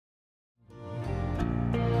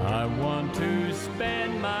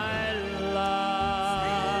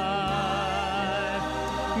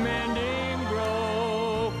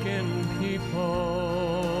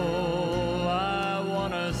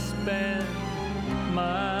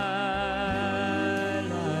my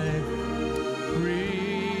life,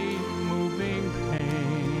 removing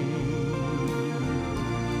pain.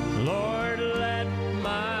 Lord, let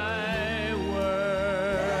my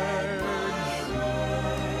words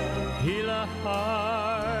heal a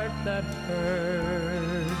heart that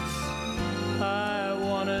hurts. I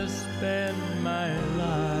want to spend my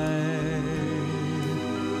life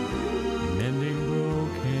mending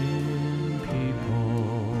broken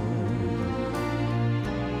people.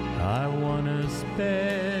 I want to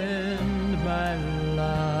spend my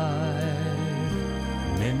life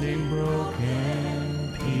mending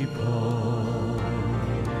broken people.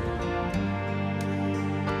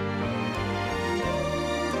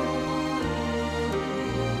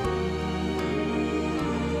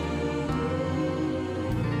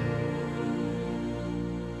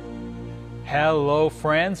 Hello,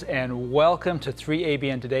 friends, and welcome to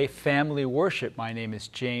 3ABN Today Family Worship. My name is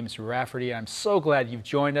James Rafferty. I'm so glad you've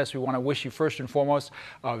joined us. We want to wish you first and foremost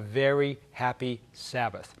a very happy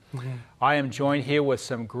Sabbath. I am joined here with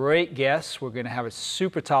some great guests. We're going to have a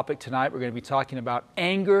super topic tonight. We're going to be talking about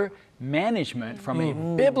anger management from a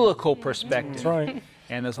biblical perspective. That's right.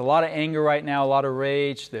 And there's a lot of anger right now, a lot of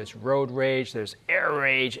rage. There's road rage, there's air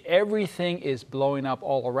rage. Everything is blowing up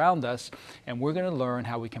all around us, and we're going to learn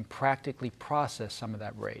how we can practically process some of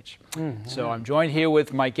that rage. So I'm joined here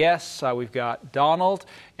with my guests. We've got Donald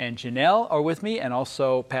and Janelle are with me, and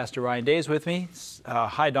also Pastor Ryan Day is with me.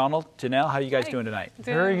 Hi, Donald, Janelle. How are you guys doing tonight?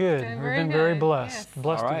 Very good. We've been very blessed. Yes.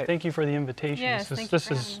 Blessed. All right. And thank you for the invitation. Yes,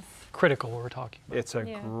 this is critical what we're talking about. It's a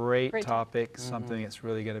Yeah. great Great topic, something that's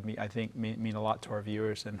really going to, I think, mean a lot to our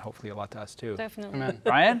viewers and hopefully a lot to us too. Definitely. Amen.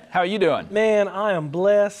 Ryan, how are you doing? Man, I am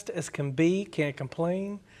blessed as can be, can't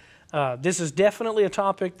complain. This is definitely a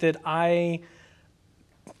topic that I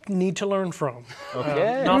need to learn from.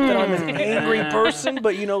 Okay. Not that I'm an angry person,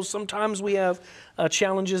 but you know, sometimes we have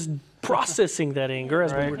challenges processing that anger,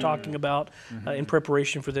 as we were talking about in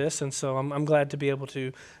preparation for this, and so I'm glad to be able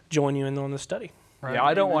to join you in on the study. Right. Yeah,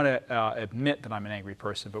 I don't want to admit that I'm an angry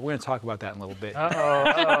person, but we're going to talk about that in a little bit.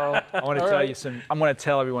 Uh-oh. I want to tell you some. I'm going to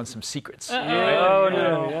tell everyone some secrets. Oh,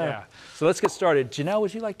 no. Yeah. So let's get started. Janelle,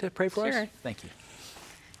 would you like to pray for us? Sure. Thank you.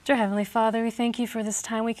 Dear Heavenly Father, we thank you for this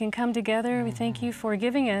time we can come together. We thank you for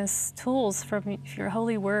giving us tools from your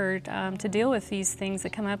holy word to deal with these things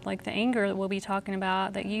that come up, like the anger that we'll be talking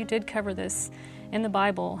about, that you did cover this in the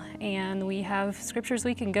Bible. And we have scriptures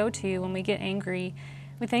we can go to when we get angry.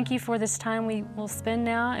 We thank you for this time we will spend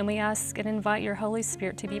now, and we ask and invite your Holy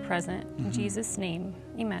Spirit to be present. In Jesus' name,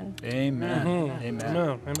 amen. Amen. Amen.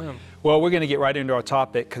 Amen. Amen. Well, we're going to get right into our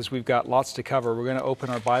topic because we've got lots to cover. We're going to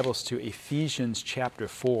open our Bibles to Ephesians chapter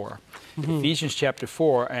 4. Ephesians chapter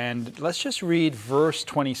 4, and let's just read verse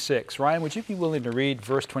 26. Ryan, would you be willing to read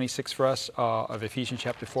verse 26 for us of Ephesians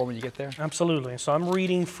chapter 4 when you get there? Absolutely. So I'm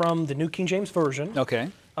reading from the New King James Version. Okay.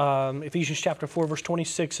 Ephesians chapter 4, verse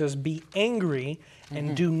 26 says, "Be angry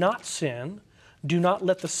and do not sin. Do not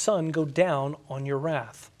let the sun go down on your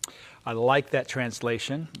wrath." I like that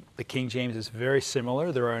translation. The King James is very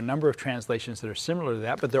similar. There are a number of translations that are similar to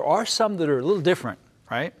that, but there are some that are a little different,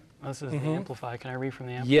 right? This is the Amplified. Can I read from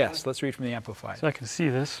the Amplified? Yes, let's read from the Amplified. So I can see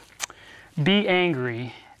this. Be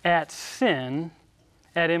angry at sin,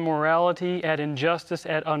 at immorality, at injustice,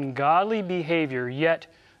 at ungodly behavior, yet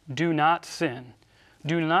do not sin.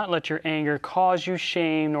 Do not let your anger cause you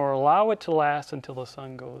shame, nor allow it to last until the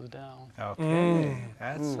sun goes down. Okay,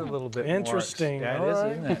 that's a little bit interesting. More, All that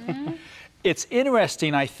is, right. isn't it? It's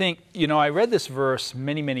interesting. I think, you know, I read this verse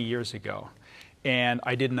many, many years ago, and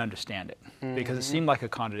I didn't understand it because it seemed like a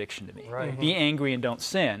contradiction to me. Right. Be angry and don't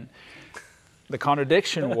sin. The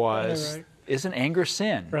contradiction was, isn't anger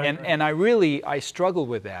sin? Right, and I struggled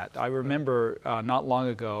with that. I remember not long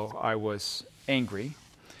ago I was angry,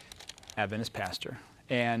 Adventist pastor,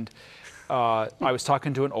 and I was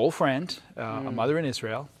talking to an old friend, a mother in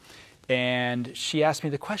Israel, and she asked me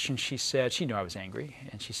the question. She said, she knew I was angry,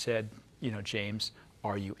 and she said, you know, James,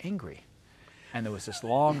 are you angry? And there was this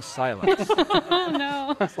long silence. Oh,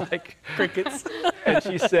 no. It's like crickets. And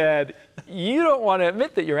she said, you don't want to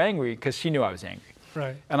admit that you're angry, because she knew I was angry.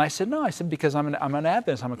 Right. And I said, no. I said, because I'm an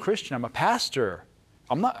Adventist, I'm a Christian, I'm a pastor.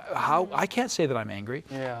 I can't say that I'm angry.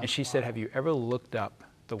 Yeah. And she said, have you ever looked up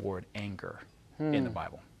the word anger in the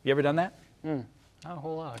Bible? You ever done that? Not a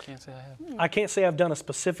whole lot. I can't say I have. I can't say I've done a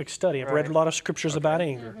specific study. I've read a lot of scriptures about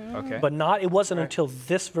anger. Okay. But it wasn't until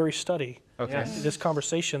this very study, Okay. Yes. this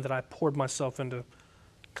conversation, that I poured myself into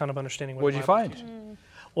kind of understanding what What did you the Bible find? teaches.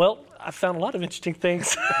 Well, I found a lot of interesting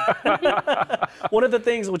things. One of the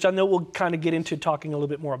things which I know we'll kind of get into talking a little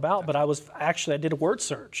bit more about, but I did a word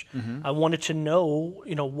search. I wanted to know,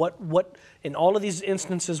 what in all of these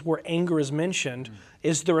instances where anger is mentioned,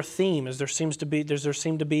 is there a theme? Does there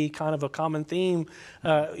seem to be kind of a common theme?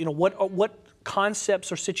 What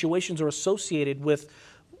concepts or situations are associated with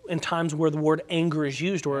in times where the word anger is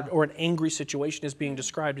used or an angry situation is being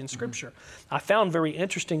described in Scripture. I found very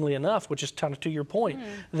interestingly enough, which is kind of to your point,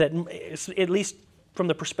 that at least from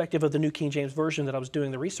the perspective of the New King James Version that I was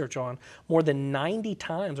doing the research on, more than 90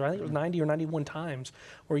 times, or I think it was 90 or 91 times,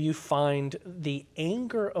 where you find the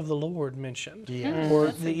anger of the Lord mentioned,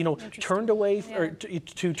 or turned away, or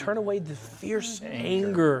to turn away the fierce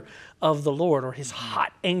anger of the Lord, or His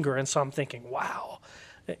hot anger. And so I'm thinking, wow,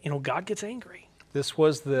 God gets angry. This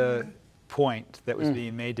was the point that was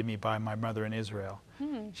being made to me by my mother in Israel.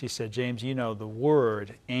 She said, James, the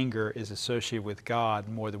word anger is associated with God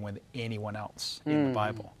more than with anyone else in the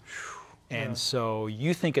Bible. And so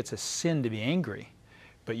you think it's a sin to be angry,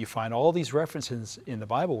 but you find all these references in the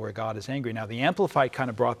Bible where God is angry. Now, the Amplified kind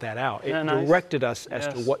of brought that out. It directed us as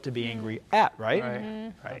to what to be angry at, right?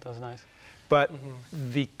 Right. That was nice. But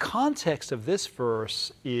the context of this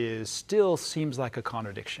verse still seems like a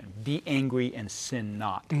contradiction. Be angry and sin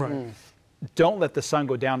not. Right. Don't let the sun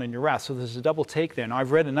go down in your wrath. So there's a double take there. Now,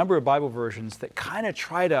 I've read a number of Bible versions that kind of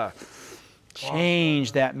try to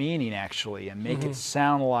change that meaning, actually, and make it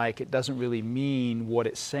sound like it doesn't really mean what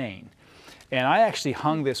it's saying. And I actually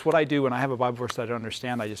hung this. What I do when I have a Bible verse that I don't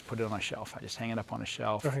understand, I just put it on a shelf. I just hang it up on a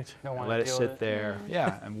shelf, let it sit there,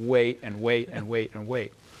 and wait and wait and wait and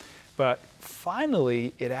wait. But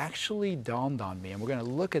finally, it actually dawned on me, and we're going to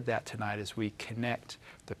look at that tonight as we connect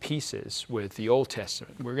the pieces with the Old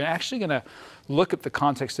Testament. We're actually going to look at the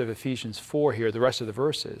context of Ephesians 4 here, the rest of the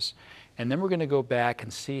verses, and then we're going to go back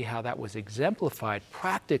and see how that was exemplified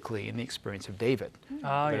practically in the experience of David. We're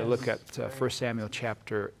going to look at 1 Samuel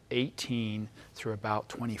chapter 18 through about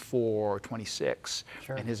 24 or 26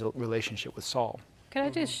 and his relationship with Saul. Could I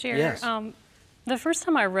just share? Yes. The first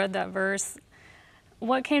time I read that verse,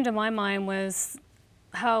 what came to my mind was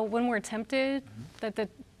how when we're tempted, that the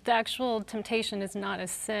actual temptation is not a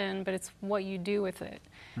sin, but it's what you do with it.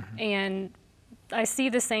 And I see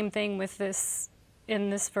the same thing with this in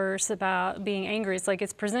this verse about being angry. It's like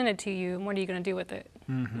it's presented to you, and what are you going to do with it?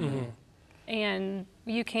 And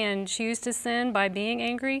you can choose to sin by being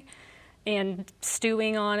angry and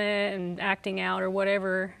stewing on it and acting out or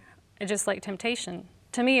whatever, just like temptation.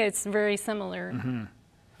 To me, it's very similar.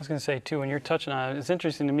 I was going to say, too, when you're touching on it, it's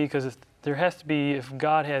interesting to me because there has to be, if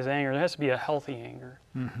God has anger, there has to be a healthy anger.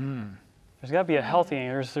 There's got to be a healthy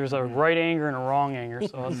anger. There's a right anger and a wrong anger.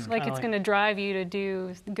 So it's like it's going to drive you to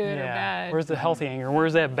do good or bad. Where's the healthy anger?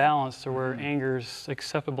 Where's that balance to where anger's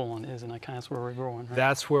acceptable and is? And that's where we're going. Right?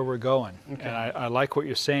 That's where we're going. Okay. And I like what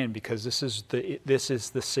you're saying because this is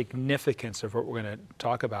the significance of what we're going to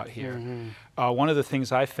talk about here. One of the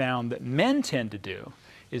things I found that men tend to do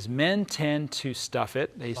is men tend to stuff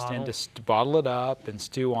it. They tend to bottle it up and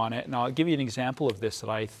stew on it. And I'll give you an example of this that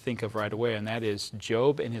I think of right away, and that is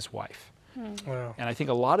Job and his wife. Wow. And I think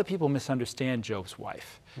a lot of people misunderstand Job's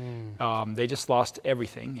wife. They just lost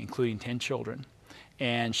everything, including 10 children.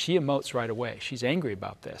 And she emotes right away. She's angry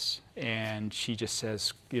about this. And she just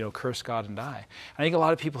says, curse God and die. I think a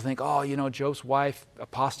lot of people think, Job's wife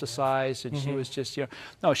apostatized and she was just,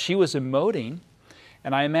 No, she was emoting.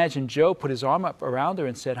 And I imagine Job put his arm up around her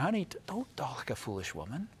and said, honey, don't talk like a foolish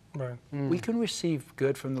woman. Right. We can receive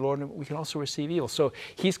good from the Lord and we can also receive evil. So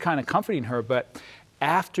he's kind of comforting her, but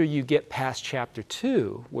after you get past chapter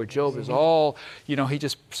 2, where Job is all, he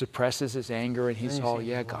just suppresses his anger and he's all,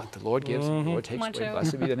 God, the Lord gives, the Lord takes away,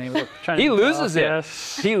 blessed be the name of the Lord. He loses it.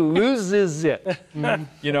 He loses it. And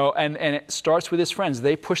it starts with his friends.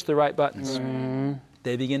 They push the right buttons.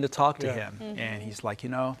 They begin to talk to him. And he's like,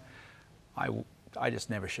 I just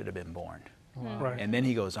never should have been born. Right. And then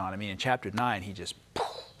he goes on. In chapter 9,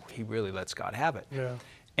 he really lets God have it. Yeah.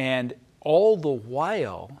 And all the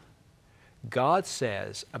while, God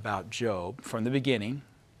says about Job, from the beginning,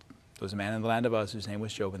 there was a man in the land of Uz whose name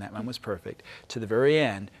was Job, and that man was perfect, to the very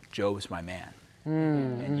end, Job is my man.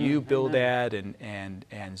 And you, Bildad,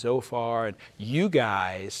 and Zophar, and you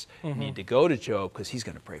guys need to go to Job because he's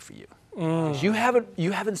going to pray for you. You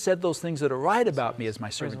haven't said those things that are right about me as my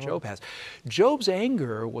servant Job has. Job's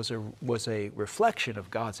anger was a reflection of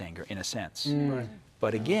God's anger in a sense.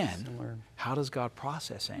 But again, Similar. how does God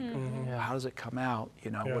process anger? Yeah. How does it come out?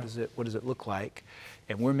 You know, Yeah. what does it look like?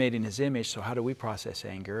 And we're made in His image, so how do we process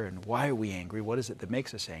anger? And why are we angry? What is it that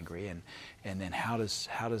makes us angry? And then how does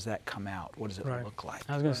that come out? What does it Right. look like?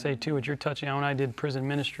 I was going to say, too, what you're touching on, when I did prison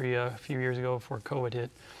ministry a few years ago before COVID hit,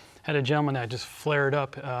 had a gentleman that just flared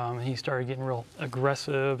up. He started getting real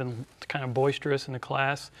aggressive and kind of boisterous in the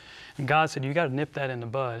class. And God said, you got to nip that in the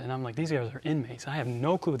bud. And I'm like, these guys are inmates. I have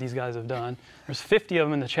no clue what these guys have done. There's 50 of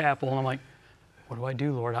them in the chapel. And I'm like, what do I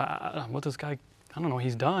do, Lord? What this guy, I don't know,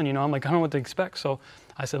 he's done. You know, I'm like, I don't know what to expect. So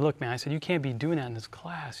I said, look, man, I said, you can't be doing that in this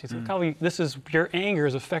class. He said, look how your anger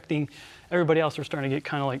is affecting everybody else. They're starting to get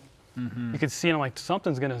kind of like, you could see, I'm like,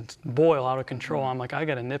 something's going to boil out of control. I'm like, I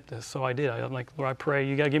got to nip this. So I did. I'm like, Lord, I pray,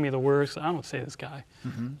 you got to give me the words. I don't say this guy.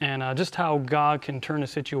 And just how God can turn a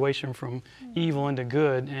situation from evil into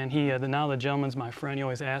good. And now the gentleman's my friend. He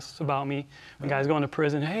always asks about me. When guys go into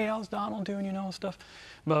prison, hey, how's Donald doing, you know, stuff.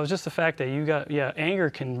 But it was just the fact that anger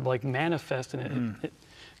can like manifest, and it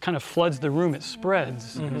kind of floods the room. It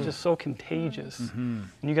spreads. It's just so contagious. And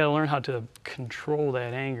you got to learn how to control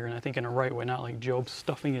that anger, and I think in a right way, not like Job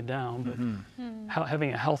stuffing it down, but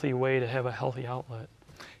having a healthy way to have a healthy outlet.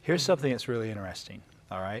 Here's something that's really interesting,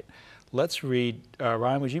 all right? Let's read,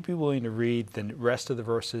 Ryan, would you be willing to read the rest of the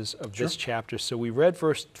verses of this chapter? So we read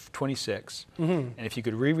verse 26, and if you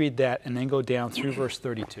could reread that and then go down through verse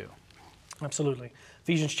 32. Absolutely.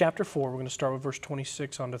 Ephesians chapter 4, we're going to start with verse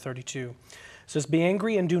 26 on to 32. It says, be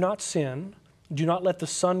angry and do not sin. Do not let the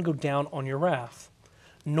sun go down on your wrath,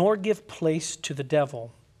 nor give place to the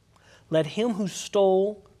devil. Let him who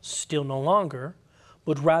stole steal no longer,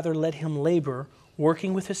 but rather let him labor,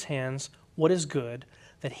 working with his hands what is good,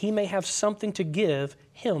 that he may have something to give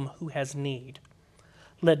him who has need.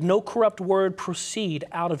 Let no corrupt word proceed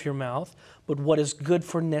out of your mouth, but what is good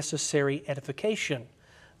for necessary edification,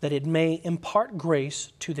 that it may impart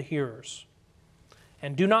grace to the hearers.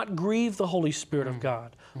 And do not grieve the Holy Spirit of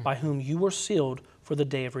God, by whom you were sealed for the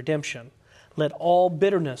day of redemption. Let all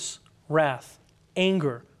bitterness, wrath,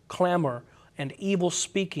 anger, clamor, and evil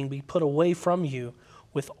speaking be put away from you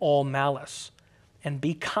with all malice. And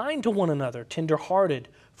be kind to one another, tender-hearted,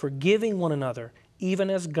 forgiving one another, even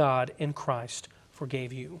as God in Christ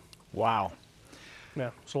forgave you. Wow. Yeah,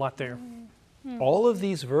 there's a lot there. All of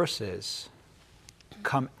these verses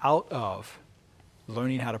come out of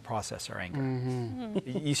learning how to process our anger.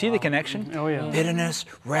 You see the connection? Oh, yeah. Bitterness,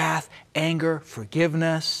 wrath, anger,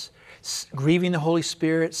 forgiveness, grieving the Holy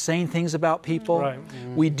Spirit, saying things about people. Right.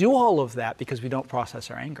 We do all of that because we don't process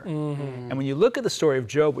our anger. And when you look at the story of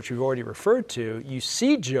Job, which we've already referred to, you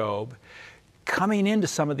see Job coming into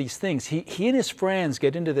some of these things. He and his friends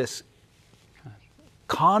get into this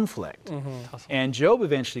conflict. And Job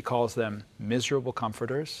eventually calls them miserable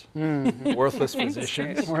comforters, worthless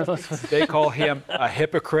physicians. They call him a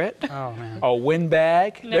hypocrite, a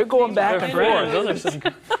windbag. They're going back and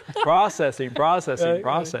forth. Processing.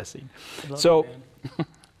 So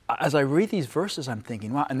as I read these verses, I'm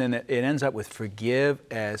thinking, wow, and then it ends up with forgive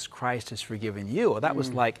as Christ has forgiven you. Well, that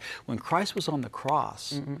was like when Christ was on the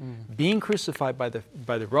cross, being crucified by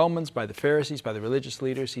the Romans, by the Pharisees, by the religious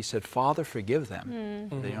leaders, he said, Father, forgive them.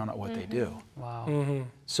 They don't know what they do. Wow.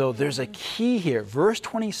 So there's a key here. Verse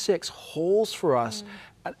 26 holds for us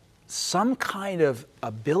some kind of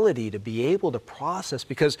ability to be able to process,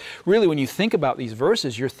 because really when you think about these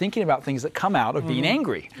verses, you're thinking about things that come out of being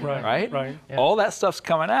angry, right? Yeah. All that stuff's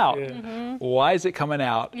coming out. Why is it coming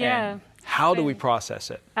out? Yeah. And how do we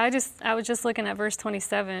process it? I was just looking at verse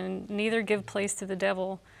 27, neither give place to the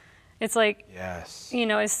devil. It's like, Yes. you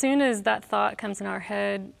know, as soon as that thought comes in our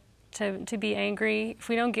head to be angry, if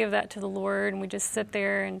we don't give that to the Lord and we just sit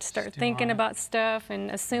there and start thinking about stuff and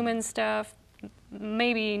assuming stuff,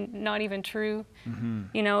 maybe not even true,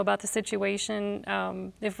 you know, about the situation.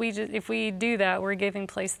 If we do that, we're giving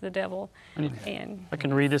place to the devil. And I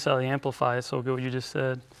can read this out of the Amplified. It's so good what you just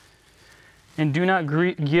said. And do not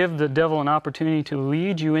give the devil an opportunity to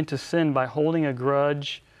lead you into sin by holding a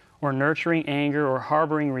grudge or nurturing anger or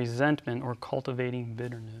harboring resentment or cultivating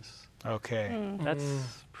bitterness. Okay. That's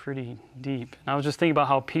pretty deep. And I was just thinking about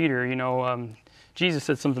how Peter, you know, Jesus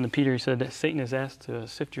said something to Peter. He said that Satan has asked to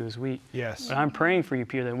sift you as wheat. Yes. But I'm praying for you,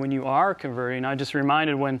 Peter, that when you are converting, I just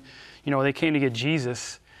reminded when, you know, they came to get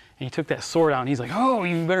Jesus, and he took that sword out, and he's like, oh,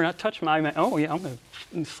 you better not touch my man. Oh, yeah, I'm going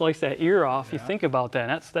to slice that ear off. You think about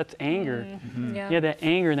that. That's anger. yeah. Yeah, that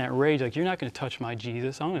anger and that rage, like, you're not going to touch my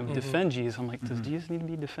Jesus. I'm going to defend Jesus. I'm like, does Jesus need to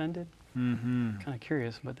be defended? Kind of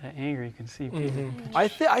curious, but that anger you can see people.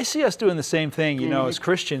 I see us doing the same thing, you know, as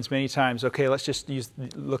Christians many times. Okay, let's just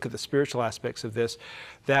look at the spiritual aspects of this.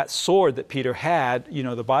 That sword that Peter had, you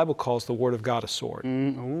know, the Bible calls the Word of God a sword,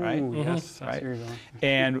 right? Yes, that's Right? where you're going.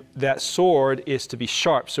 And that sword is to be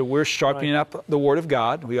sharp. So we're sharpening up the Word of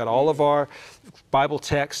God. We got all of our Bible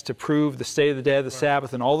texts to prove the state of the day, the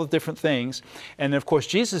Sabbath, and all the different things. And then, of course,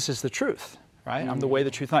 Jesus is the truth. Right? I'm the way,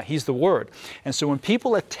 the truth, and life. He's the Word. And so when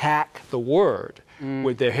people attack the Word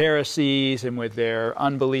with their heresies and with their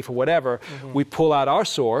unbelief or whatever, we pull out our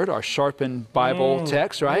sword, our sharpened Bible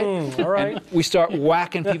text, right? All right. And we start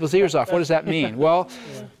whacking people's ears off. What does that mean? Well,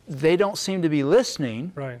 they don't seem to be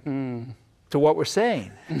listening to what we're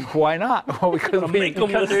saying. Why not? Well, because we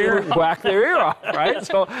whack their ear off, right?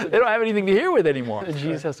 So they don't have anything to hear with anymore.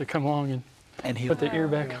 Jesus has to come along and put the ear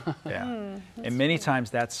back on. And many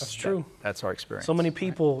times that's true. That's our experience. So many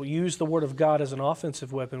people use the Word of God as an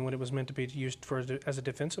offensive weapon when it was meant to be used as a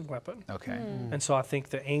defensive weapon. Okay. And so I think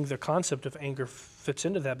the concept of anger fits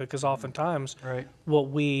into that, because oftentimes Right. what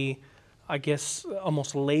we, I guess,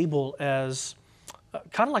 almost label as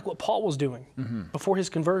kind of like what Paul was doing before his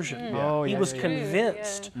conversion. Oh, He yeah, was yeah, yeah.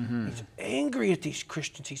 convinced. He's angry at these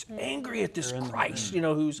Christians. He's angry at this Christ, you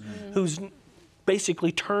know, who's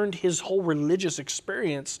basically turned his whole religious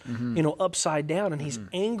experience, you know, upside down, and he's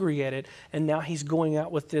angry at it, and now he's going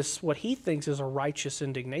out with this, what he thinks is a righteous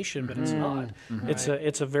indignation, but it's not.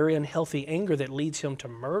 It's a very unhealthy anger that leads him to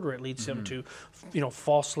murder. It leads him to, you know,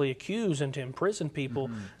 falsely accuse and to imprison people,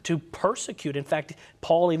 to persecute. In fact,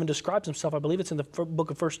 Paul even describes himself, I believe it's in the book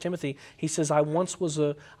of 1 Timothy, he says, I once was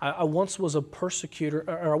a persecutor,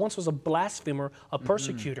 or I once was a blasphemer, a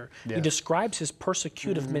persecutor. He describes his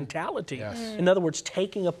persecutive mentality. In other words,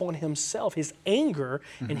 taking upon himself his anger,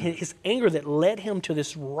 and his anger that led him to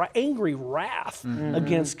this angry wrath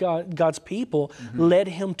against God's people, led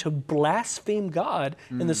him to blaspheme God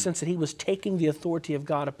in the sense that he was taking the authority of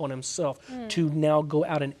God upon himself to now go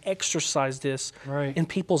out and exercise this in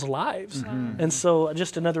people's lives. And so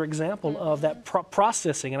just another example of that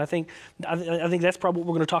processing. And I think that's probably what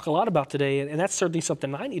we're going to talk a lot about today, and that's certainly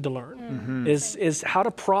something I need to learn, is how to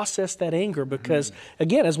process that anger, because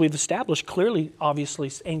again, as we've established clearly,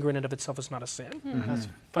 obviously anger in and of itself is not a sin. That's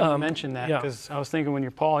funny you mention that, because I was thinking when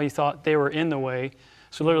you're Paul, he thought they were in the way,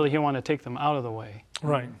 so literally he wanted to take them out of the way.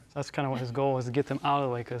 Right. That's kind of what his goal was, to get them out of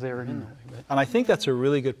the way because they were in the way. But. And I think that's a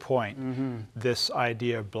really good point, this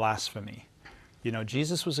idea of blasphemy. You know,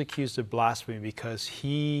 Jesus was accused of blasphemy because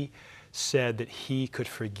he said that he could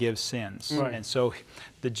forgive sins. And so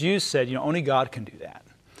the Jews said, you know, only God can do that.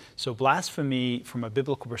 So blasphemy from a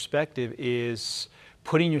biblical perspective is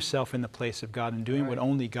putting yourself in the place of God and doing what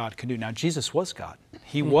only God can do. Now, Jesus was God.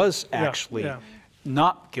 He was actually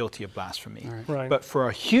not guilty of blasphemy. But for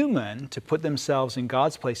a human to put themselves in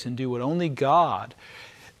God's place and do what only God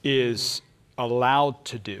is allowed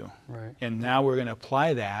to do. And now we're going to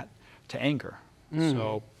apply that to anger.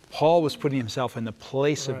 So Paul was putting himself in the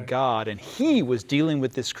place of God, and he was dealing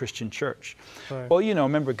with this Christian church. Well, you know,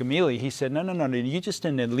 remember Gamaliel, he said, no, you just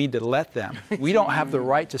didn't need to let them. We don't have the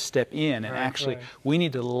right to step in, and actually we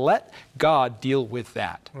need to let God deal with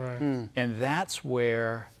that. And that's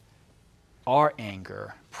where our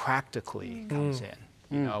anger practically comes in.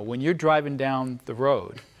 You know, when you're driving down the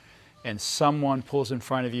road and someone pulls in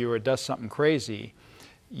front of you or does something crazy,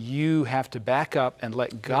 you have to back up and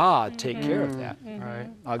let God take care of that.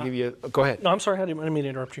 I'll give you, go ahead. No, I'm sorry, I didn't mean to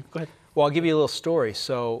interrupt you. Go ahead. Well, I'll give you a little story.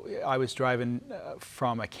 So I was driving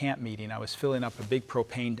from a camp meeting. I was filling up a big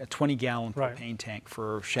propane, a 20-gallon propane tank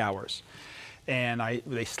for showers. And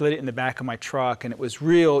they slid it in the back of my truck, and it was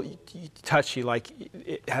real touchy, like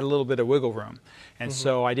it had a little bit of wiggle room. And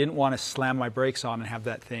so I didn't want to slam my brakes on and have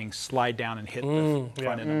that thing slide down and hit the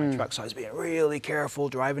front end of my truck. So I was being really careful,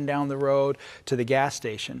 driving down the road to the gas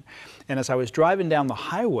station. And as I was driving down the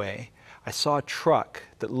highway, I saw a truck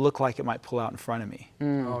that looked like it might pull out in front of me.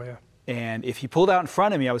 Oh, yeah. And if he pulled out in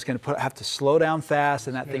front of me, I was going to have to slow down fast,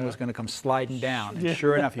 and that thing was going to come sliding down. And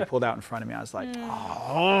sure enough, he pulled out in front of me. I was like,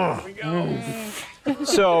 oh. Here we go.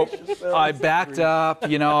 So I backed up,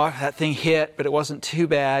 you know, that thing hit, but it wasn't too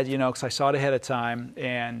bad, you know, because I saw it ahead of time.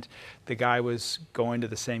 And the guy was going to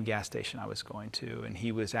the same gas station I was going to, and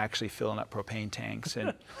he was actually filling up propane tanks.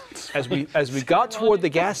 And as we got toward the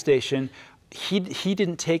gas station, he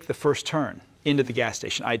didn't take the first turn into the gas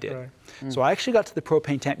station. I did. So I actually got to the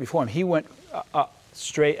propane tank before him. He went up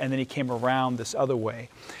straight, and then he came around this other way.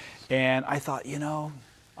 And I thought, you know,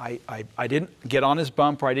 I didn't get on his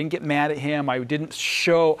bumper. I didn't get mad at him. I didn't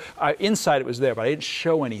show, inside it was there, but I didn't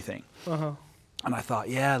show anything. And I thought,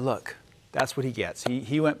 yeah, look, That's what he gets.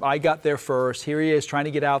 He went, I got there first. Here he is trying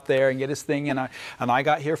to get out there and get his thing, and I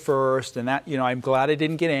got here first. And that, I'm glad I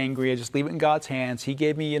didn't get angry. I just leave it in God's hands. He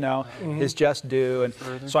gave me, his just due.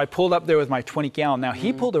 And so I pulled up there with my 20-gallon. Now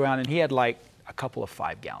he pulled around and he had like a couple of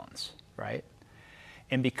 5-gallons, right?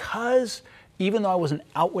 And because, even though I wasn't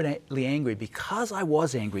outwardly angry, because I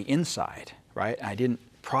was angry inside, right? I didn't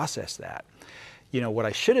process that. What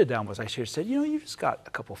I should have done was I should have said, you just got a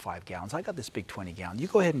couple 5-gallons. I got this big 20-gallon. You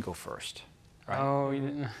go ahead and go first. Right? Oh, you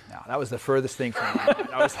didn't. No, that was the furthest thing from me.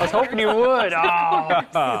 I was hoping you would.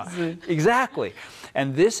 Oh. Exactly.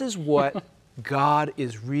 And this is what God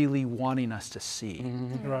is really wanting us to see.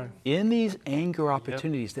 Right. In these anger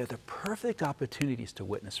opportunities, they're the perfect opportunities to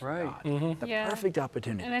witness for God. The perfect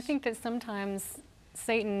opportunities. And I think that sometimes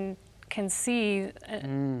Satan can see,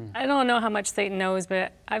 I don't know how much Satan knows,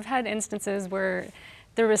 but I've had instances where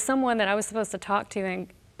there was someone that I was supposed to talk to,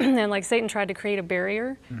 and like Satan tried to create a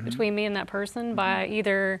barrier between me and that person by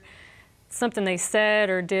either something they said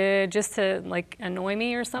or did just to like annoy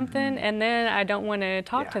me or something, and then I don't want to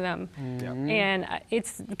talk to them. And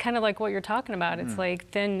it's kind of like what you're talking about. It's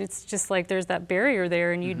like, then it's just like there's that barrier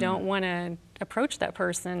there, and you don't want to approach that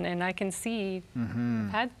person. And I can see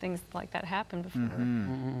I've had things like that happen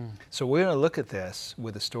before. So we're going to look at this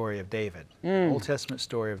with the story of David, Old Testament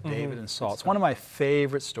story of David and Saul. It's one of my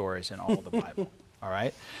favorite stories in all the Bible. All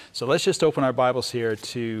right, so let's just open our Bibles here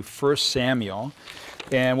to 1 Samuel,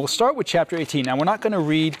 and we'll start with chapter 18. Now, we're not going to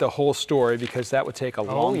read the whole story because that would take a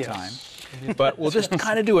long time, but we'll just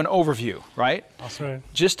kind of do an overview, right? Awesome.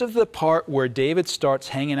 Just of the part where David starts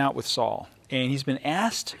hanging out with Saul, and he's been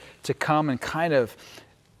asked to come and kind of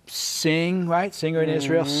sing, right? Singer in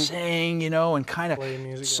Israel, sing, and kind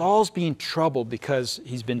of, Saul's being troubled because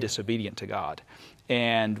he's been disobedient to God.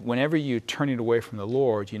 And whenever you're turning away from the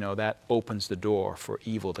Lord, that opens the door for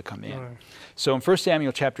evil to come in. Right. So in 1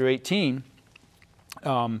 Samuel chapter 18,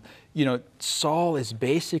 Saul is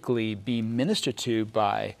basically being ministered to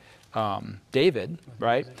by David,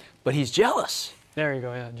 right? But he's jealous. There you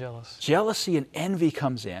go, yeah, jealous. Jealousy and envy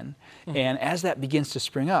comes in, and as that begins to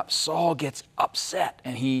spring up, Saul gets upset,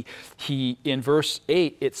 and he in verse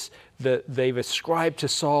 8, they've ascribed to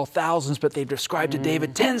Saul thousands, but they've ascribed to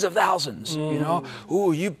David tens of thousands.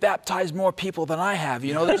 Ooh, you baptized more people than I have.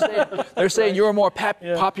 They're saying you're a more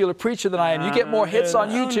popular preacher than I am. You get more hits on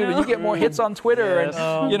YouTube, and you get more hits on Twitter, and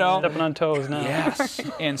stepping on toes now. Yes,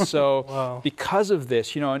 and so because of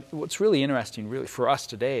this, and what's really interesting, really for us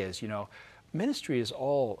today is, ministry is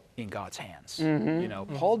all in God's hands.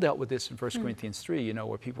 Paul dealt with this in 1 Corinthians 3,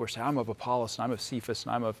 where people were saying, I'm of Apollos, and I'm of Cephas,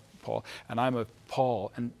 and I'm of Paul, and I'm of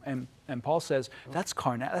Paul. And Paul says, that's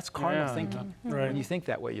carnal thinking. Right. When you think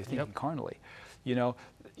that way, you're thinking carnally.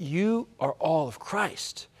 You are all of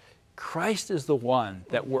Christ. Christ is the one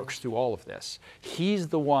that works through all of this. He's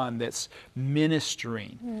the one that's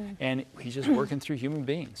ministering, and he's just working through human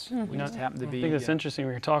beings. We just happen to be. I think it's interesting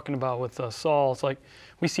what you're talking about with Saul. It's like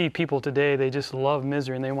we see people today, they just love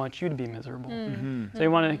misery, and they want you to be miserable. So they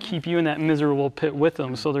want to keep you in that miserable pit with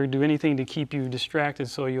them, so they'll do anything to keep you distracted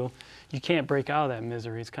so you can't break out of that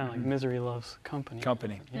misery. It's kind of like misery loves company.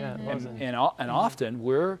 Yeah, it loves it. And often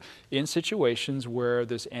we're in situations where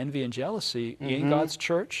there's envy and jealousy in God's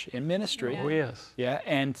church, in ministry. Oh, yes. Yeah,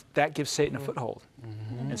 and that gives Satan a foothold.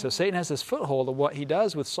 And so Satan has this foothold, and what he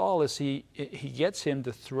does with Saul is he gets him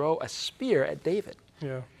to throw a spear at David.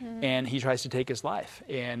 Yeah. And he tries to take his life.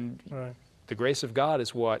 And the grace of God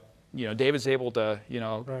is what, David's able to,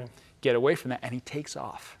 get away from that, and he takes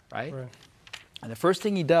off, right? And the first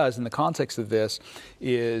thing he does in the context of this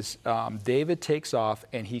is David takes off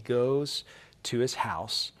and he goes to his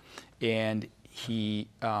house, and he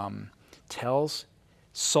tells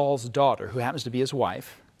Saul's daughter, who happens to be his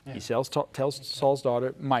wife, he tells Saul's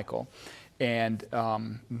daughter, Michal, and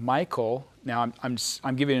Michal, now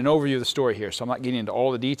I'm giving an overview of the story here, so I'm not getting into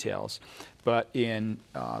all the details, but in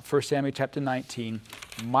 1 Samuel chapter 19,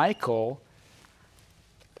 Michal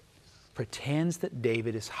pretends that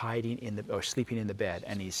David is hiding or sleeping in the bed,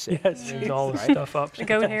 and he's sick. Yes, all the stuff up. The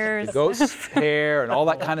goat hair. The goat's hair and all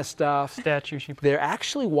that kind of stuff. Statue. They're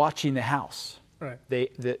actually watching the house. Right.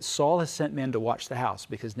 Saul has sent men to watch the house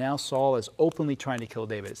because now Saul is openly trying to kill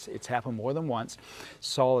David. It's happened more than once.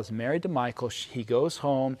 Saul is married to Michal. He goes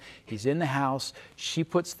home. He's in the house. She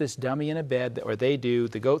puts this dummy in a bed, or they do,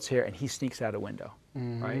 the goat's hair, and he sneaks out a window.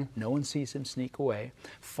 Right? No one sees him sneak away.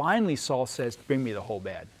 Finally, Saul says, bring me the whole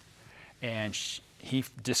bed. And he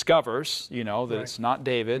discovers, that it's not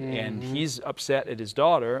David, and he's upset at his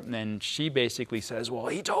daughter, and she basically says, well,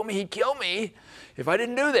 he told me he'd kill me if I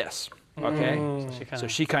didn't do this. Okay? So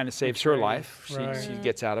she kind of saves her life. She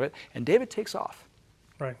gets out of it. And David takes off.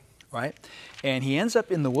 Right. right? And he ends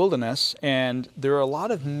up in the wilderness, and there are a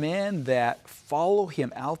lot of men that follow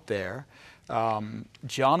him out there.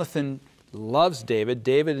 Jonathan loves David.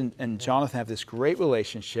 David and Jonathan have this great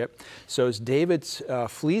relationship. So as David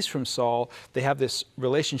flees from Saul, they have this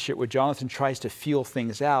relationship where Jonathan tries to feel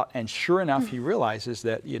things out, and sure enough, he realizes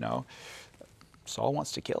that, you know, Saul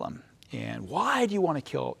wants to kill him. And why do you want to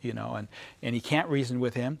kill, you know, and he can't reason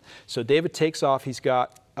with him. So David takes off. He's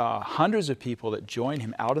got hundreds of people that join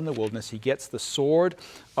him out in the wilderness. He gets the sword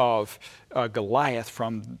of Goliath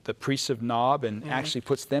from the priests of Nob and actually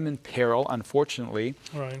puts them in peril, unfortunately.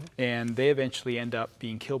 Right. And they eventually end up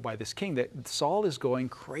being killed by this king. That Saul is going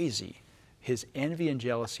crazy. His envy and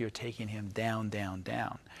jealousy are taking him down, down,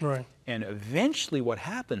 down. Right. And eventually what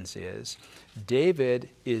happens is David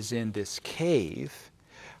is in this cave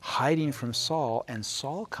hiding from Saul, and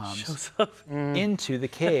Saul comes into the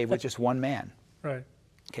cave with just one man. Right.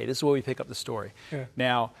 Okay, this is where we pick up the story. Yeah.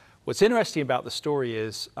 Now, what's interesting about the story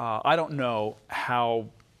is I don't know how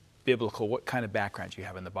biblical, what kind of background you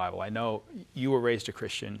have in the Bible. I know you were raised a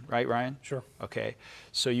Christian, right, Ryan? Sure. Okay,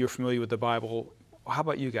 so you're familiar with the Bible. How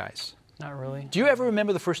about you guys? Not really. Do you ever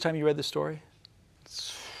remember the first time you read the story?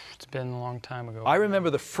 It's been a long time ago. I remember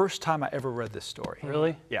the first time I ever read this story.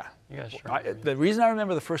 Really? Yeah. You guys sure? The reason I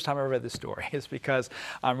remember the first time I ever read this story is because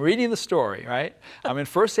I'm reading the story, right? I'm in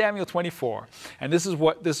 1 Samuel 24, and this is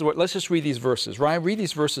what, let's just read these verses. Ryan, read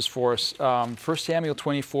these verses for us. 1 Samuel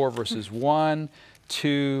 24, verses 1,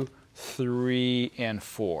 2, 3, and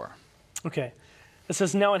 4. Okay. It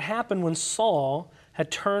says, "Now it happened when Saul had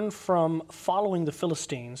turned from following the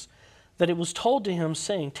Philistines, that it was told to him,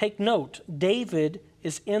 saying, 'Take note, David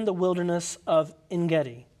is in the wilderness of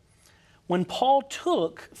En-gedi.' When Paul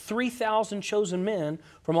took 3,000 chosen men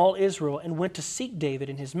from all Israel and went to seek David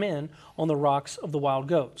and his men on the rocks of the wild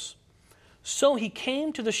goats. So he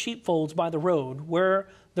came to the sheepfolds by the road where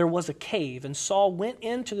there was a cave, and Saul went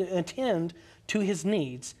in to attend to his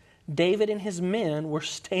needs. David and his men were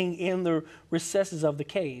staying in the recesses of the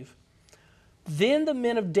cave. Then the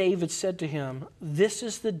men of David said to him, 'This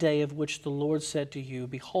is the day of which the Lord said to you,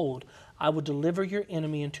 Behold, I will deliver your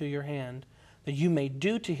enemy into your hand, that you may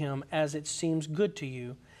do to him as it seems good to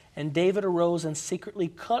you.' And David arose and secretly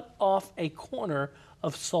cut off a corner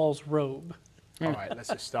of Saul's robe." All right, let's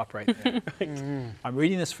just stop right there. I'm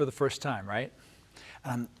reading this for the first time, right?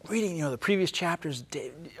 And I'm reading, you know, the previous chapters.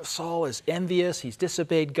 Saul is envious. He's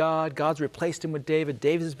disobeyed God. God's replaced him with David.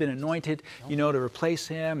 David has been anointed, you know, to replace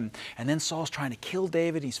him. And then Saul's trying to kill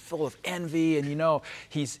David. He's full of envy, and you know,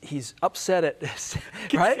 he's upset at this,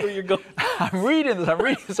 right? Where you're going. I'm reading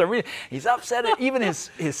this. He's upset at even his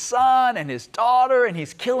son and his daughter, and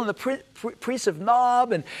he's killing the priests of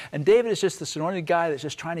Nob. And David is just this anointed guy that's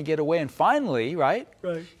just trying to get away. And finally, right?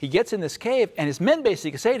 He gets in this cave, and his men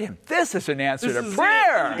basically say to him, "This is an answer to prayer.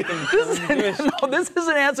 This is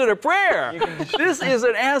an answer to prayer. This is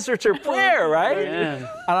an answer to prayer, right?" And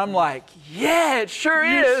I'm like, yeah, it sure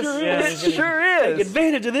is. It sure is. Take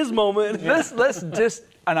advantage of this moment. Let's just,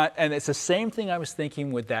 and it's the same thing I was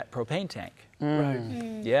thinking with that propane tank. Right.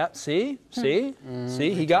 Yeah, see, he's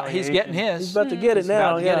getting his. He's about to get it He's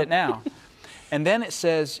now. about to get it now. And then it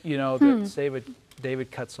says, you know, that David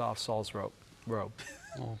cuts off Saul's robe.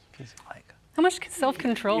 Like, How much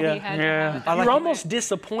self-control he had to have. You're almost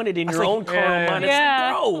disappointed in your own carnal mind. It's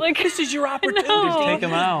like, bro, this is your opportunity. Take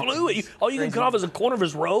him out. Blew it. All you can cut off is a corner of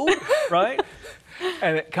his robe, right?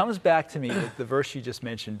 And it comes back to me with the verse you just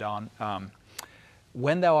mentioned, Don.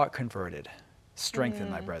 When thou art converted,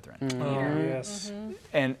 strengthen thy brethren. Oh, yes.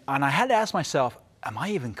 And I had to ask myself, am I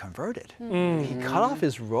even converted? He cut off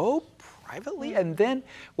his robe privately? And then,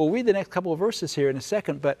 we'll read the next couple of verses here in a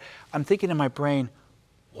second, but I'm thinking in my brain,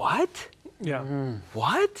 what? Yeah.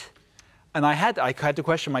 What? And I had to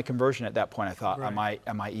question my conversion at that point. I thought, am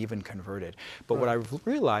I even converted? But what I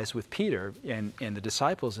realized with Peter and the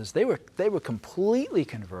disciples is they were completely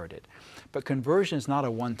converted. But conversion is not a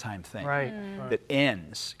one-time thing that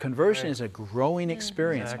ends. Conversion is a growing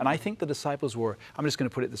experience. Exactly. And I think the disciples were, I'm just going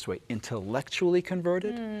to put it this way, intellectually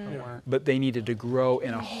converted, but they needed to grow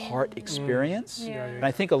in a heart experience. And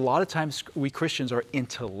I think a lot of times we Christians are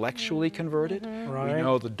intellectually converted. We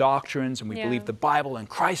know the doctrines and we believe the Bible and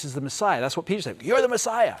Christ is the Messiah. That's what Peter said, you're the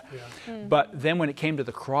Messiah. But then when it came to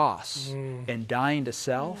the cross and dying to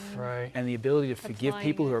self and the ability to forgive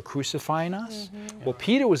people who are crucifying us, well,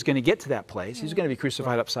 Peter was going to get to that place. He's going to be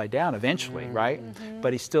crucified upside down eventually, right?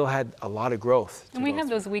 But he still had a lot of growth. And we have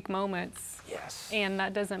those weak moments. Yes. And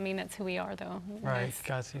that doesn't mean it's who we are, though. Right.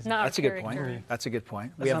 God sees Not That's a good point. That's a good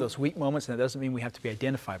point. We have those weak moments, and that doesn't mean we have to be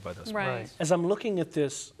identified by those moments. As I'm looking at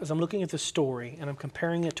this story, and I'm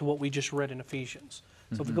comparing it to what we just read in Ephesians.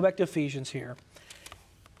 So if we go back to Ephesians here,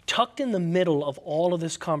 tucked in the middle of all of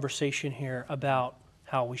this conversation here about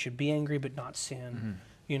how we should be angry but not sin,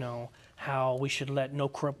 you know, how we should let no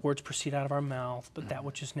corrupt words proceed out of our mouth, but that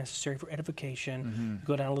which is necessary for edification.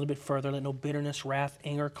 Go down a little bit further, let no bitterness, wrath,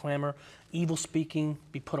 anger, clamor, evil speaking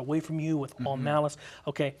be put away from you with all malice.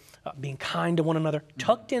 Okay, being kind to one another.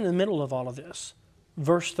 Tucked in the middle of all of this,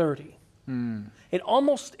 verse 30. It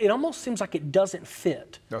almost seems like it doesn't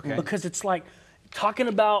fit, because it's like talking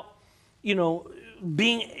about, you know,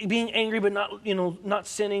 being angry but not, you know, not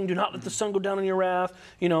sinning. Do not let the sun go down in your wrath,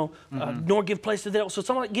 you know, nor give place to the devil. So it's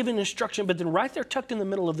not like giving instruction, but then right there tucked in the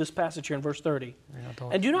middle of this passage here in verse 30.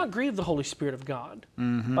 And do not grieve the Holy Spirit of God,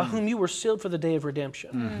 by whom you were sealed for the day of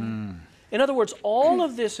redemption. In other words, all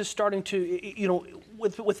of this is starting to, you know,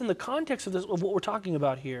 within the context of this, of what we're talking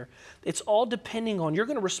about here, it's all depending on, you're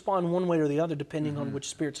going to respond one way or the other depending on which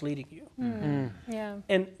Spirit's leading you. Yeah.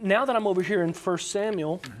 And now that I'm over here in 1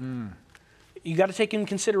 Samuel, you got to take into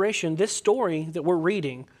consideration this story that we're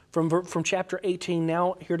reading from chapter 18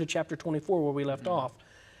 now here to chapter 24 where we left off.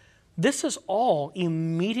 This is all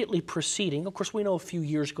immediately preceding. Of course, we know a few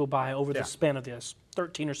years go by over the span of this,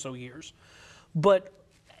 13 or so years. But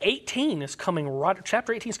 18 is coming right,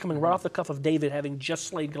 chapter 18 is coming right off the cuff of David having just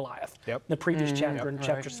slayed Goliath in the previous chapter in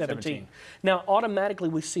chapter 17. Now, automatically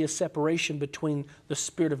we see a separation between the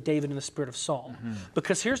spirit of David and the spirit of Saul.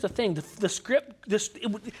 Because here's the thing, the script,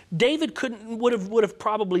 David would have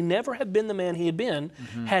probably never have been the man he had been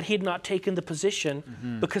had he not taken the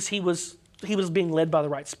position because he was being led by the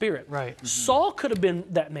right spirit. Saul could have been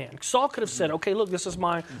that man. Saul could have said, okay, look, this is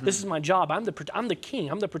my job. I'm the king.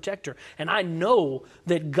 I'm the protector. And I know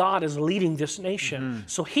that God is leading this nation.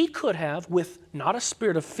 So he could have, with not a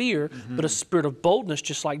spirit of fear, but a spirit of boldness,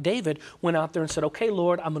 just like David, went out there and said, okay,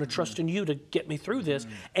 Lord, I'm going to trust in you to get me through this.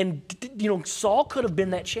 And, you know, Saul could have been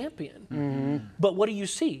that champion. But what do you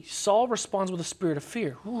see? Saul responds with a spirit of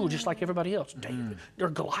fear. Ooh, just like everybody else. David, or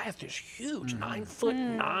Goliath is huge,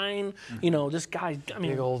 9'9". You know, this guy, I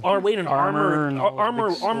mean, weight in armor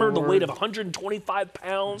the weight of 125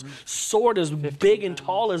 pounds, sword as big and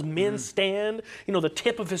tall as men stand, you know, the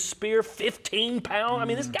tip of his spear, 15 pounds. I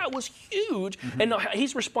mean, this guy was huge. And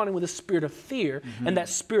he's responding with a spirit of fear, and that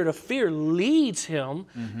spirit of fear leads him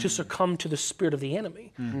to succumb to the spirit of the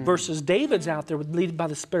enemy. Versus David's out there led by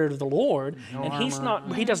the spirit of the Lord, and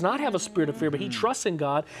he does not have a spirit of fear, but he trusts in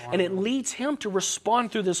God, and it leads him to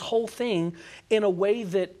respond through this whole thing in a way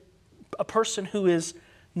that a person who is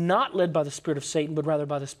not led by the spirit of Satan, but rather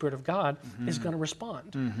by the spirit of God, is going to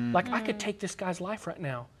respond. Like, I could take this guy's life right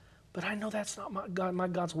now, but I know that's not my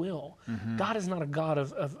God's will. God is not a God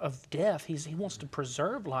of death. He wants to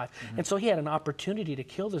preserve life. And so he had an opportunity to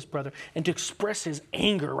kill this brother and to express his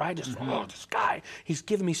anger, right? Just, oh, this guy, he's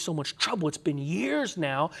given me so much trouble. It's been years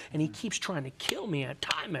now, and he keeps trying to kill me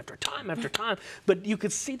time after time after time. But you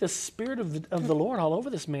could see the spirit of the Lord all over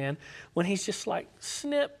this man when he's just like,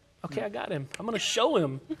 snip. Okay, I got him. I'm going to show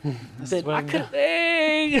him that I could.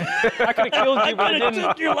 Hey, I could have killed you, but I didn't.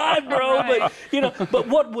 Took your life, bro. But you know, but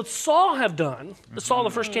what would Saul have done? Saul,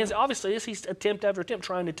 the first chance, obviously, is he's attempt after attempt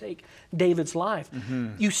trying to take David's life.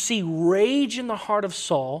 You see rage in the heart of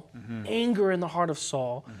Saul, anger in the heart of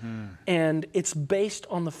Saul, and it's based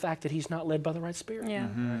on the fact that he's not led by the right spirit.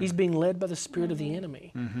 He's being led by the spirit of the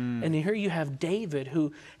enemy. And here you have David,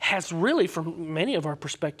 who has really, from many of our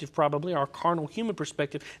perspective, probably our carnal human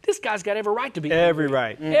perspective, this guy's got every right to be angry. Every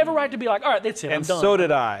right. Every right to be like, all right, that's it, I'm done. And so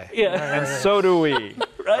did I. And so do we.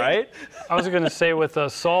 Right? I was going to say with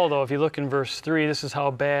Saul, though, if you look in verse 3, this is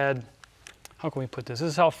how bad, how can we put this? This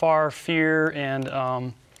is how far fear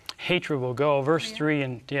and hatred will go. Verse 3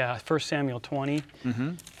 in 1 Samuel 20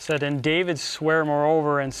 said, And David sware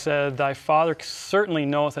moreover and said, Thy father certainly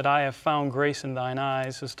knoweth that I have found grace in thine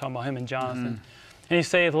eyes. This is talking about him and Jonathan. And he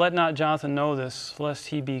saith, Let not Jonathan know this, lest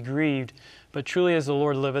he be grieved. But truly as the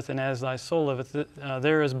Lord liveth and as thy soul liveth,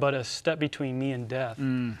 there is but a step between me and death.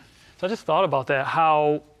 So I just thought about that,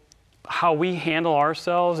 how we handle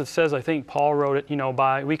ourselves. It says, I think Paul wrote it, you know,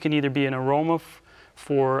 we can either be an aroma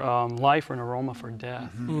for life or an aroma for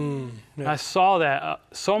death. I saw that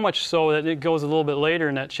so much so that it goes a little bit later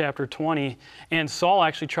in that chapter 20, and Saul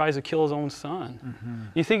actually tries to kill his own son.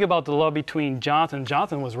 You think about the love between Jonathan.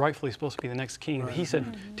 Jonathan was rightfully supposed to be the next king, but he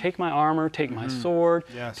said, take my armor, take my sword,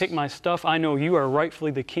 take my stuff. I know you are rightfully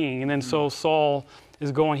the king. And then so Saul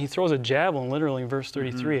is going, he throws a javelin literally in verse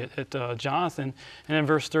 33 at Jonathan, and in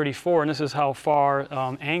verse 34, and this is how far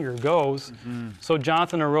anger goes. So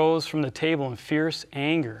Jonathan arose from the table in fierce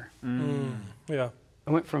anger. It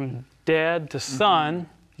went from dad to son,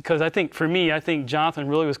 because I think, for me, I think Jonathan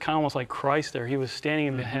really was kind of almost like Christ there. He was standing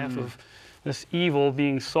in behalf of this evil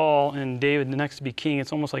being Saul and David, the next to be king.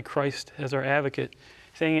 It's almost like Christ as our advocate.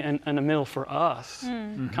 staying in the middle for us.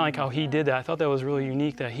 Kind of like how he did that. I thought that was really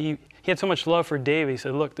unique, that he had so much love for David. He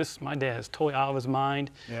said, look, my dad is totally out of his mind.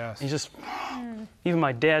 Yes. He's just, even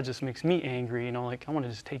my dad just makes me angry, you know, like I want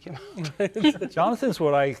to just take him out. Jonathan's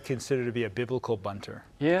what I consider to be a biblical bunter.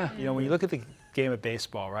 Yeah. You know, when you look at the game of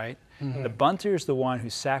baseball, right? The bunter is the one who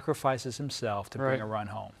sacrifices himself to bring a run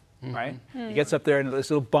home, right? He gets up there and this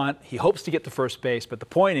little bunt. He hopes to get to first base, but the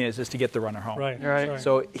point is to get the runner home. Right.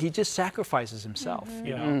 So he just sacrifices himself.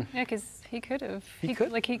 You know? Yeah, because he could have. He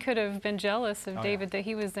could. Like he could have been jealous of David that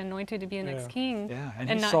he was anointed to be the next king. Yeah, and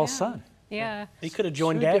he's Saul's son. Yeah. He could have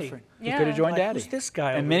joined So Daddy. different. He could have joined Daddy. Who's this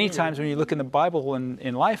guy? And many times when you look in the Bible and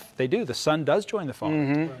in life, they do. The son does join the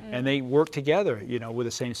father. And they work together, you know, with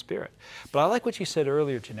the same spirit. But I like what you said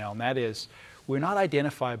earlier, Janelle, and that is, we're not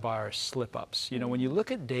identified by our slip-ups. You know, when you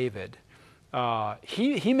look at David,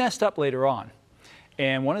 he messed up later on.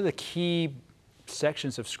 And one of the key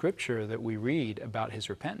sections of Scripture that we read about his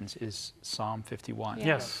repentance is Psalm 51.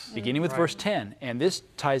 Yes. Beginning with verse 10. And this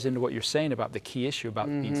ties into what you're saying about the key issue about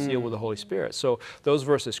being sealed with the Holy Spirit. So those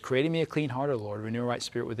verses, creating me a clean heart, O Lord, renew a right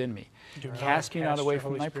spirit within me. Cast me not away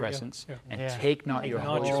from thy presence, and take not your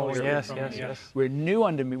Holy Spirit from me. Renew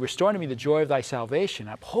unto me, restore unto me the joy of thy salvation.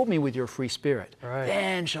 Uphold me with your free spirit.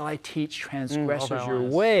 Then shall I teach transgressors your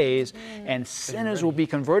ways, and sinners will be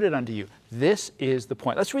converted unto you. This is the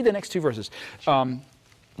point. Let's read the next two verses.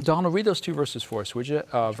 Donald, read those two verses for us, would you?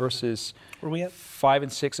 Verses Where are we at? 5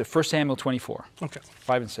 and 6 of 1 Samuel 24. Okay.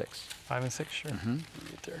 5 and 6. 5 and 6, sure.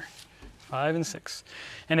 Right there. 5 and 6.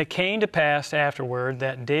 And it came to pass afterward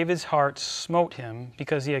that David's heart smote him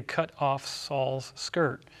because he had cut off Saul's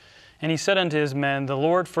skirt. And he said unto his men, the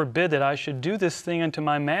Lord forbid that I should do this thing unto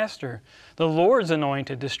my master. The Lord's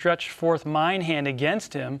anointed to stretch forth mine hand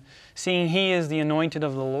against him, seeing he is the anointed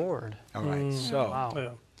of the Lord. All right, so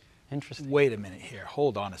Wow. Interesting. wait a minute here.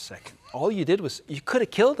 Hold on a second. All you did was, you could have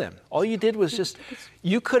killed him. All you did was just,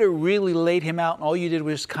 you could have really laid him out, and all you did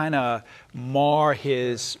was kind of mar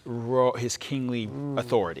his kingly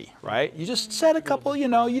authority, right? You just said a couple, you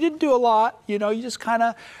know, you didn't do a lot, you know, you just kind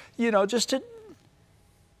of, you know, just to,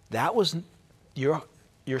 that was, you're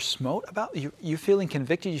smote about, you're feeling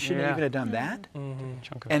convicted, you shouldn't even have done that.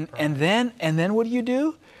 And then what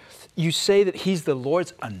do? You say that he's the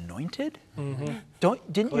Lord's anointed?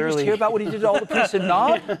 Didn't you just hear about what he did to all the priests in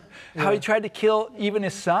Nob? How he tried to kill even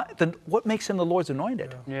his son? Then what makes him the Lord's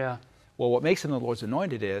anointed? Yeah. Well, what makes him the Lord's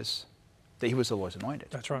anointed is that he was the Lord's anointed.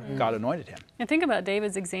 That's right. God anointed him. And think about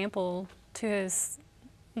David's example to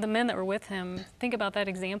the men that were with him. Think about that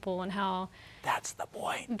example and how That's the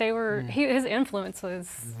point. they were. His influence was.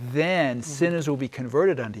 Then sinners will be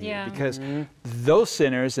converted unto you, Yeah. because those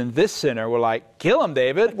sinners and this sinner were like, kill him,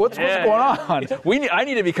 David. What's going on? I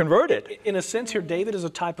need to be converted. In a sense here, David is a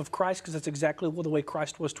type of Christ because that's exactly the way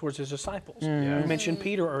Christ was towards his disciples. We mentioned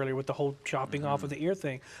Peter earlier with the whole chopping off of the ear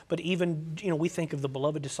thing. But even, you know, we think of the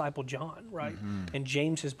beloved disciple John, right? And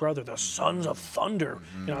James, his brother, the sons of thunder.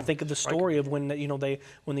 You know, I think of the story of when, you know,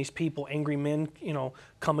 when these people, angry men, you know,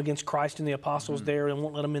 come against Christ and the apostles there and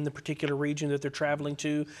won't let them in the particular region that they're traveling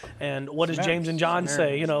to. And what does James and John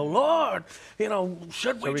say? You know, Lord, you know,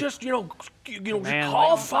 should we just, you know,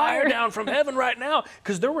 call fire down from heaven right now?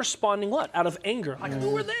 Because they're responding what? Out of anger. Like,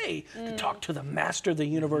 who are they to talk to the master of the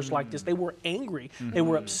universe like this? They were angry. They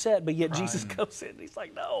were upset, but yet Jesus comes in and he's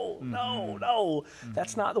like, no,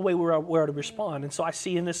 that's not the way we're to respond. And so I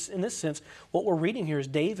see in this sense, what we're reading here is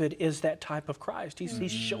David is that type of Christ.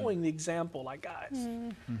 He's showing the example, like, guys,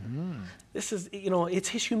 this is, you know, it's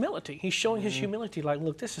his humility. He's showing his humility, like,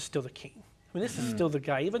 look, this is still the king. I mean, this is still the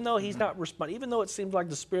guy. Even though he's not responding, even though it seems like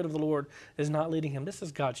the Spirit of the Lord is not leading him, this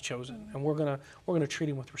is God's chosen, and we're gonna treat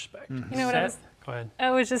him with respect. You know what Go ahead.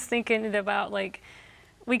 I was just thinking about, like,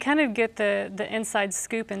 we kind of get the inside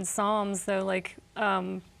scoop in Psalms, though. Like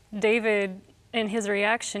David, in his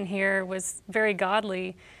reaction here, was very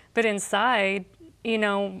godly, but inside, you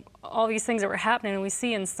know, all these things that were happening, and we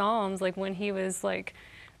see in Psalms, like when he was like,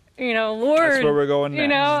 you know, Lord. That's where we're going next. You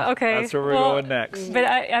know, okay. That's where we're going next. But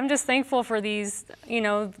I'm just thankful for these, you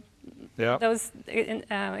know, those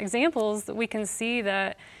examples that we can see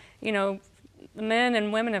that, you know, the men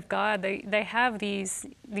and women of God, they have these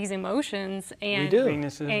emotions, and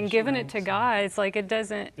giving it to God, it's like it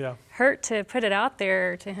doesn't hurt to put it out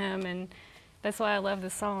there to Him, and that's why I love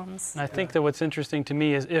the Psalms. I think that what's interesting to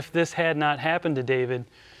me is if this had not happened to David,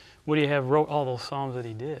 would he have wrote all those Psalms that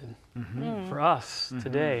he did for us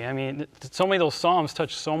today? I mean, so many of those Psalms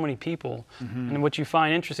touch so many people. And what you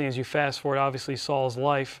find interesting is you fast forward, obviously, Saul's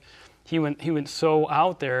life. He went so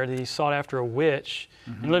out there that he sought after a witch,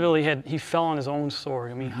 and literally he fell on his own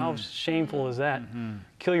sword. I mean, how shameful is that?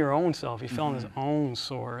 Kill your own self. He fell on his own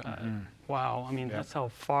sword. wow. I mean, that's how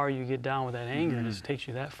far you get down with that anger. It just takes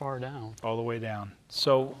you that far down. All the way down.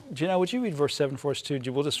 So, Janelle, would you read verse 7 for us too?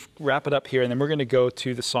 We'll just wrap it up here, and then we're going to go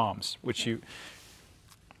to the Psalms, which you...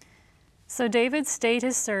 So David stayed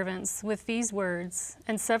his servants with these words,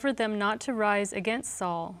 and suffered them not to rise against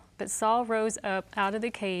Saul. But Saul rose up out of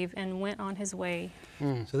the cave and went on his way.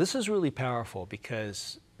 So this is really powerful,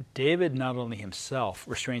 because David not only himself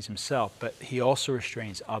restrains himself, but he also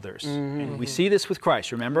restrains others. And we see this with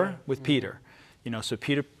Christ, remember? With Peter. You know, so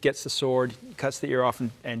Peter gets the sword, cuts the ear off,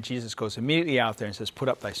 and Jesus goes immediately out there and says, put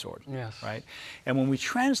up thy sword. Yes. Right? And when we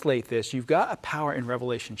translate this, you've got a power in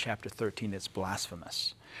Revelation chapter 13 that's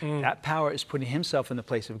blasphemous. That power is putting himself in the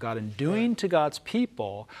place of God and doing to God's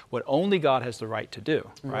people what only God has the right to do,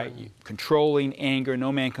 right? Controlling anger,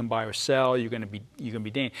 no man can buy or sell. You're going to be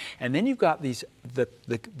damned. And then you've got the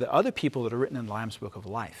other people that are written in the Lamb's Book of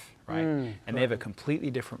Life, right? And they have a completely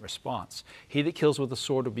different response. He that kills with the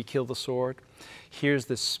sword will be killed with the sword. Here's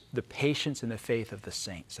the patience and the faith of the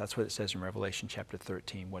saints. That's what it says in Revelation chapter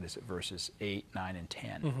 13. What is it? Verses 8, 9, and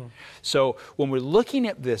 10. So when we're looking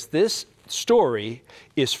at this story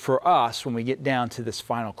is for us when we get down to this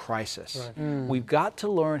final crisis. We've got to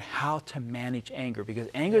learn how to manage anger, because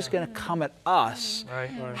anger is going to come at us.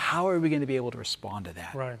 How are we going to be able to respond to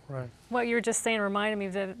that? What you were just saying reminded me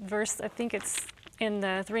of the verse, I think it's in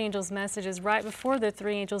the three angels' messages, right before the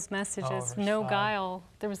three angels' messages, no guile.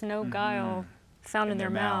 There was no guile found in their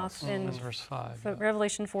mouth. In verse 5.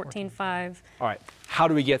 Revelation 14:5. All right, how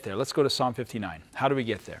do we get there? Let's go to Psalm 59. How do we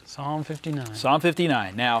get there? Psalm 59. Psalm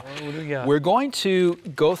 59. Now, what do we got? we're going to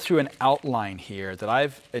go through an outline here that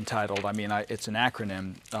I've entitled, it's an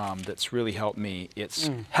acronym that's really helped me. It's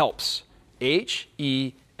HELPS. H-E-L-P-S.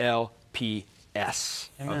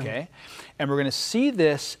 Okay? And we're going to see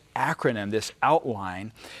this acronym, this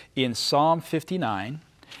outline, in Psalm 59,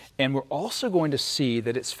 and we're also going to see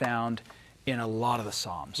that it's found in a lot of the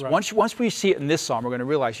Psalms. Once we see it in this Psalm, we're going to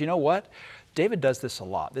realize, you know what? David does this a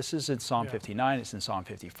lot. This is in Psalm 59, it's in Psalm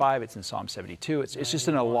 55, it's in Psalm 72. It's just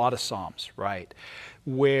in a lot of Psalms, right?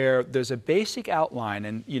 Where there's a basic outline,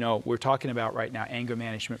 and we're talking about right now anger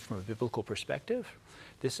management from a biblical perspective.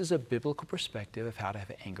 This is a biblical perspective of how to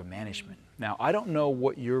have anger management. Now, I don't know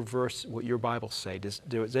what your Bible say. Does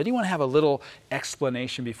anyone have a little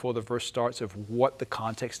explanation before the verse starts of what the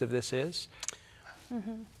context of this is?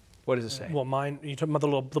 What does it say? Well, mine, you're talking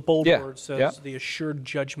about the bold word says the assured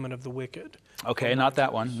judgment of the wicked. Okay, not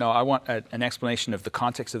that one. No, I want an explanation of the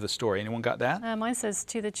context of the story. Anyone got that? Mine says,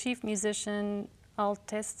 to the chief musician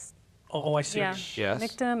Altes. Oh, I see. Yeah. Yes.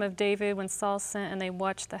 Victim of David when Saul sent and they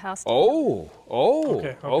watched the house. Okay.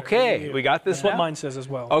 We got this. That's what mine says as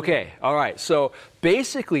well. Okay, all right. So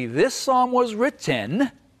basically, this psalm was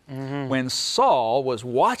written when Saul was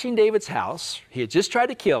watching David's house. He had just tried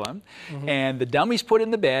to kill him, and the dummy's put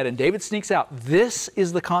in the bed, and David sneaks out. This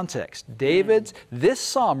is the context. This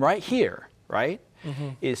psalm right here, right,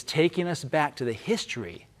 is taking us back to the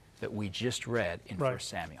history that we just read in 1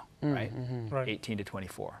 Samuel, right? 18 to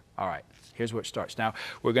 24. All right, here's where it starts. Now,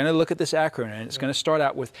 we're going to look at this acronym, and it's going to start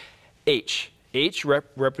out with H. H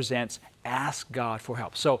represents ask God for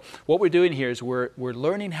help. So what we're doing here is we're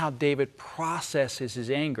learning how David processes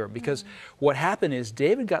his anger, because what happened is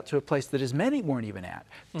David got to a place that his men weren't even at.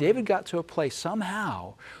 David got to a place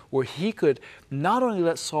somehow where he could not only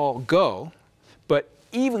let Saul go, but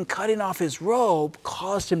even cutting off his robe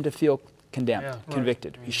caused him to feel condemned,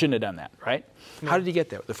 convicted. He shouldn't have done that, right? How did he get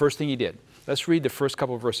there? The first thing he did. Let's read the first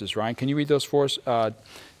couple of verses. Ryan, can you read those for us?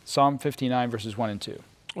 Psalm 59, verses 1 and 2.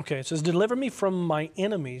 Okay, it says, deliver me from my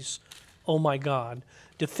enemies, O my God.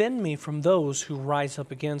 Defend me from those who rise up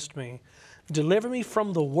against me. Deliver me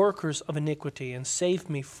from the workers of iniquity and save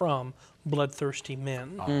me from bloodthirsty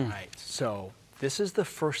men. All right, so this is the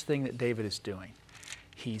first thing that David is doing.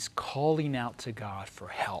 He's calling out to God for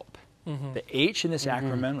help. The H in this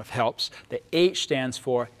acronym of HELPS, the H stands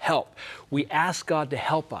for help. We ask God to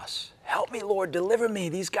help us. Help me, Lord, deliver me.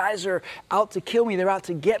 These guys are out to kill me. They're out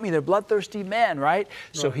to get me. They're bloodthirsty men, right?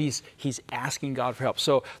 So he's asking God for help.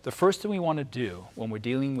 So the first thing we want to do when we're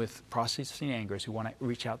dealing with processing anger is we want to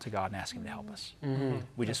reach out to God and ask Him to help us.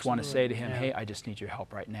 We just want to say to Him, hey, I just need your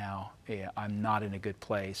help right now. I'm not in a good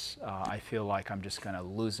place. I feel like I'm just going to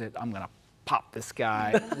lose it. I'm going to pop this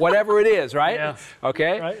guy, whatever it is, right?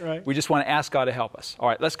 Okay? Right. We just want to ask God to help us. All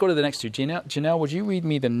right, let's go to the next two. Janelle, would you read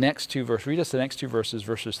me the next two verses? Read us the next two verses,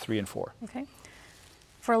 verses 3 and 4. Okay.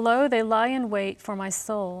 For lo, they lie in wait for my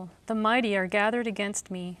soul. The mighty are gathered against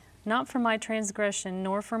me, not for my transgression,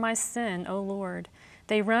 nor for my sin, O Lord.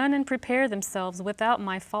 They run and prepare themselves without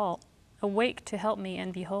my fault. Awake to help me,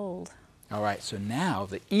 and behold. All right, so now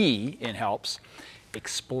the E in helps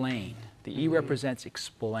explain. The E represents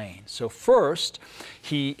explain. So first,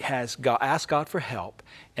 he has asked God for help,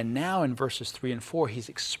 and now in verses 3 and 4, he's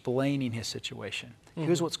explaining his situation.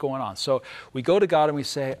 Here's what's going on. So we go to God and we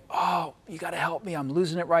say, oh, you got to help me. I'm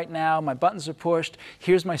losing it right now. My buttons are pushed.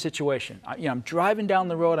 Here's my situation. I'm driving down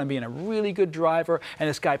the road. I'm being a really good driver, and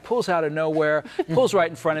this guy pulls out of nowhere, pulls right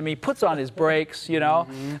in front of me, puts on his brakes,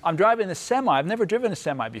 I'm driving a semi. I've never driven a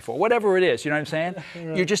semi before. Whatever it is, you know what I'm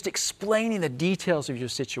saying? You're just explaining the details of your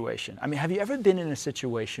situation. I mean, have you ever been in a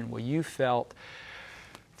situation where you felt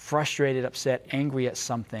frustrated, upset, angry at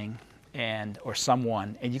something, or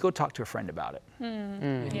someone, and you go talk to a friend about it?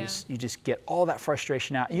 And you just get all that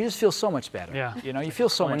frustration out. You just feel so much better. Yeah. You feel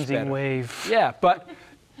so much better. Wave. Yeah, but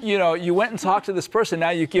you went and talked to this person. Now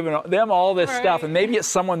you've given them all this stuff, and maybe it's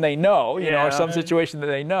someone they know, or some situation that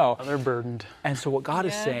they know. They're burdened. And so what God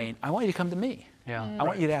is saying, I want you to come to me. Yeah. I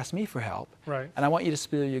want you to ask me for help. Right. And I want you to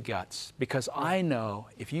spill your guts, because I know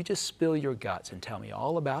if you just spill your guts and tell me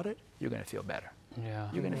all about it, you're going to feel better. Yeah.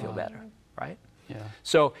 You're going to feel better, right? Yeah.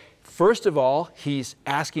 So first of all, he's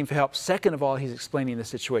asking for help. Second of all, he's explaining the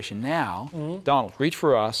situation. Now, Donald, read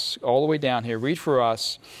for us, all the way down here, read for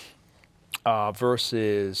us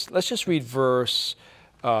verses, let's just read verse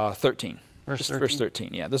 13. Verse 13? Verse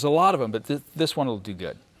 13, yeah. There's a lot of them, but this one will do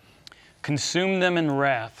good. Consume them in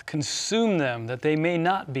wrath, consume them that they may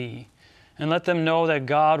not be, and let them know that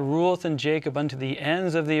God ruleth in Jacob unto the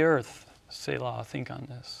ends of the earth. Selah, think on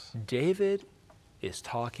this. David is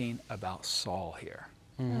talking about Saul here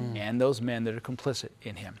and those men that are complicit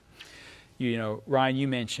in him. Ryan, you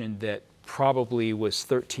mentioned that probably was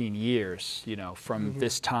 13 years, from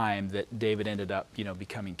this time that David ended up,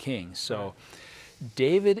 becoming king. So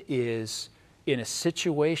David is in a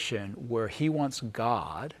situation where he wants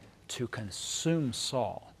God to consume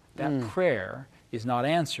Saul. That prayer is not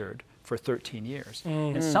answered for 13 years.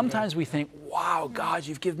 And sometimes we think, wow, God,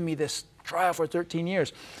 you've given me this trial for 13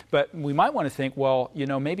 years. But we might want to think, well,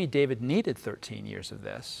 maybe David needed 13 years of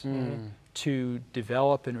this to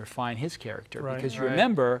develop and refine his character. Right. Because you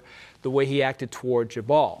remember the way he acted toward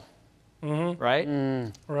Jabal, right?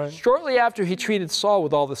 Right. Shortly after he treated Saul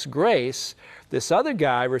with all this grace, this other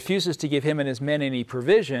guy refuses to give him and his men any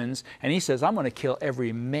provisions, and he says, I'm going to kill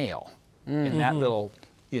every male in that little,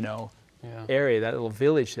 area, that little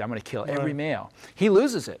village there. I'm going to kill every male. He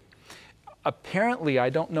loses it. Apparently, I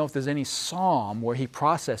don't know if there's any psalm where he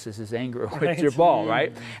processes his anger with Jabal,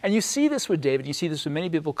 right? And you see this with David. You see this with many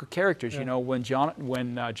biblical characters. When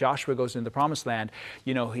Joshua goes into the Promised Land,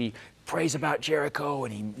 he prays about Jericho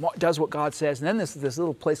and he does what God says. And then there's this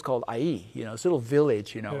little place called Ai, this little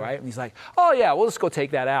village, right? And he's like, oh yeah, we'll just go take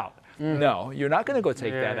that out. No, you're not going to go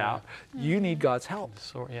take that out. You need God's help.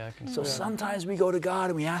 So sometimes we go to God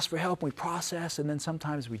and we ask for help and we process, and then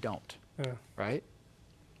sometimes we don't, right?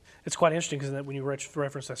 It's quite interesting because when you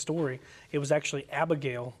reference that story, it was actually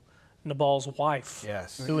Abigail, Nabal's wife,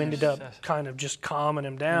 who ended up kind of just calming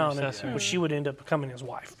him down, and she would end up becoming his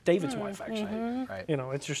wife, David's wife, actually. Right.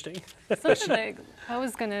 Interesting. Something that I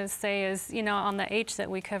was going to say is, on the H that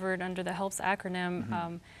we covered under the HELPS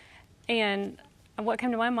acronym, and what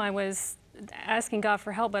came to my mind was asking God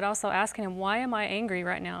for help, but also asking him, why am I angry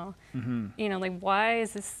right now? Why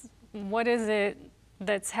is this, what is it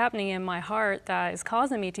that's happening in my heart that is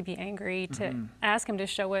causing me to be angry, to ask him to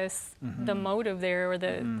show us the motive there, or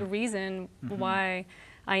the reason why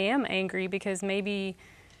I am angry, because maybe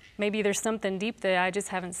there's something deep that I just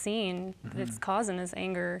haven't seen that's causing this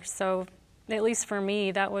anger. So at least for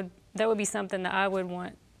me, that would be something that I would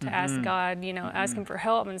want to ask God, ask him for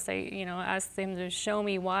help and say, ask him to show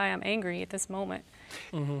me why I'm angry at this moment.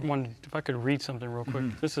 If I could read something real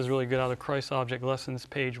quick. This is really good out of Christ Object Lessons,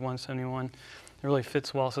 page 171. It really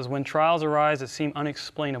fits well. It says, when trials arise that seem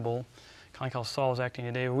unexplainable, kind of like how Saul was acting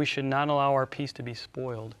today, we should not allow our peace to be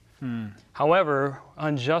spoiled. However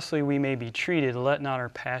unjustly we may be treated, let not our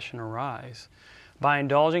passion arise. By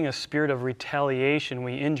indulging a spirit of retaliation,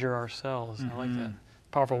 we injure ourselves. I like that.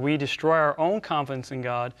 Powerful. We destroy our own confidence in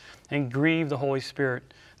God and grieve the Holy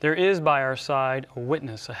Spirit. There is by our side a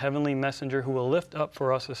witness, a heavenly messenger who will lift up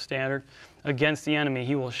for us a standard against the enemy.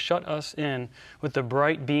 He will shut us in with the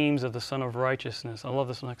bright beams of the Son of Righteousness. I love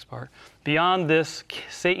this next part. Beyond this,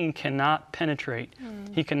 Satan cannot penetrate.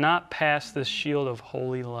 He cannot pass this shield of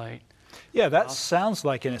holy light. Yeah, that sounds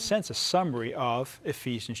like, in a sense, a summary of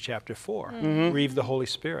Ephesians chapter 4. Grieve the Holy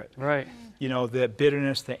Spirit. Right. The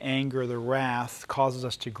bitterness, the anger, the wrath causes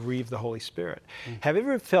us to grieve the Holy Spirit. Have you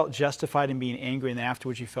ever felt justified in being angry and then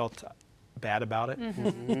afterwards you felt bad about it.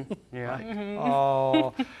 Yeah. Like,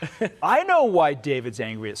 oh, I know why David's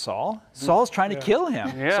angry at Saul. Saul's trying to kill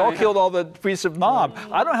him. Yeah, Saul yeah. killed all the priests of Moab.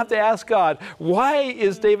 I don't have to ask God, why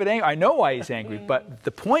is David angry? I know why he's angry, but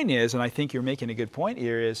the point is, and I think you're making a good point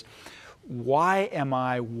here, is why am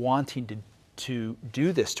I wanting to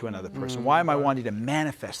do this to another person? Why am I wanting to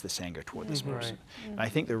manifest this anger toward this person? And I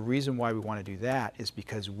think the reason why we want to do that is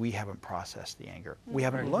because we haven't processed the anger. We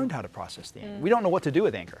haven't learned how to process the anger. We don't know what to do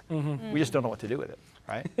with anger. We just don't know what to do with it,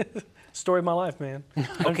 right? Story of my life, man.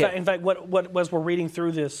 Okay. In fact, what as we're reading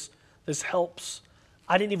through this helps.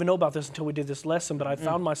 I didn't even know about this until we did this lesson, but I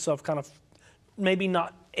found myself kind of, maybe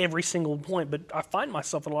not every single point, but I find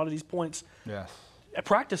myself at a lot of these points Yes.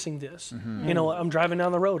 practicing this. You know, I'm driving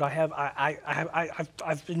down the road. I've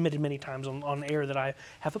admitted many times on air that I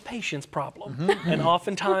have a patience problem, and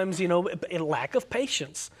oftentimes, you know, a lack of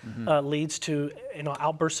patience leads to, you know,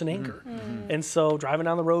 outbursts in anger. And so, driving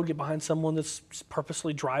down the road, get behind someone that's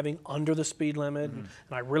purposely driving under the speed limit, and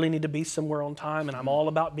I really need to be somewhere on time, and I'm all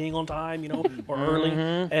about being on time, you know, or early,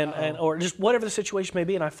 and or just whatever the situation may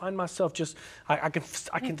be. And I find myself just, I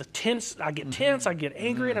get tense, I get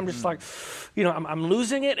angry, and I'm just like, you know, I'm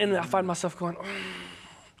losing it, and I find myself going,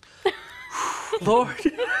 Lord,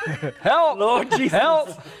 Help! Lord Jesus, Help!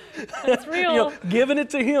 It's real. you know, giving it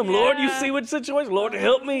to Him. Lord, you see what situation. Lord,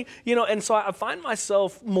 help me. You know, and so I find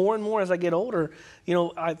myself more and more as I get older. You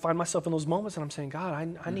know, I find myself in those moments, and I'm saying,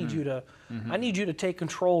 God, I need you to, I need you to take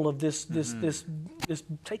control of this,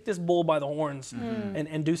 take this bull by the horns,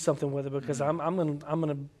 and do something with it, because I'm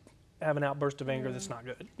gonna have an outburst of anger that's not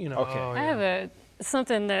good. You know. Okay. I have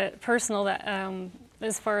something that personal that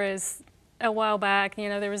as far as a while back, you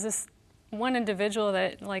know, there was this one individual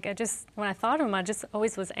that, like, when I thought of him, I just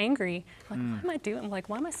always was angry. Like, what am I doing? I'm like,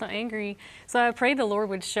 why am I so angry? So I prayed the Lord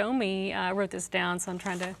would show me. I wrote this down, so I'm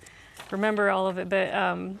trying to remember all of it. But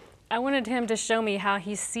I wanted Him to show me how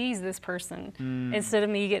He sees this person instead of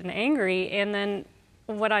me getting angry. And then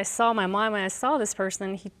what I saw in my mind when I saw this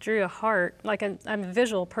person, He drew a heart. Like, I'm a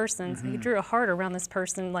visual person, so He drew a heart around this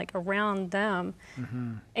person, like around them.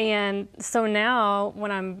 And so now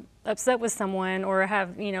when I'm upset with someone or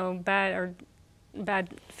have, you know, bad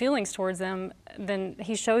feelings towards them, then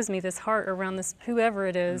He shows me this heart around this, whoever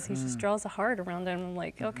it is. He just draws a heart around them. I'm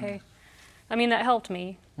like, okay. I mean, that helped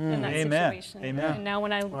me in that situation. Amen. And now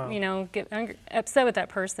when I, you know, get upset with that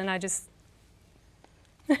person, I just...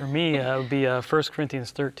 For me, it would be 1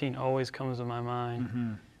 Corinthians 13 always comes to my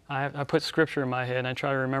mind. I put scripture in my head, and I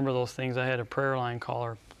try to remember those things. I had a prayer line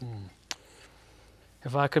caller.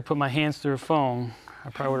 If I could put my hands through a phone, I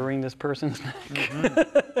probably would ring this person's neck.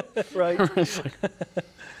 Right. So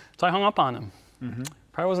I hung up on him.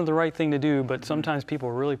 Probably wasn't the right thing to do, but sometimes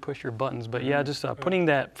people really push your buttons. But yeah, just putting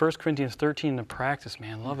that 1 Corinthians 13 into practice,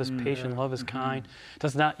 man. Love is patient, love is kind.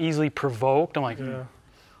 Does not easily provoked. I'm like,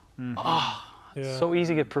 so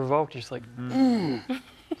easy to get provoked. You're just like,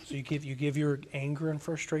 So you give your anger and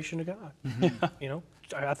frustration to God. You know,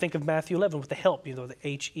 I think of Matthew 11 with the help. You know, the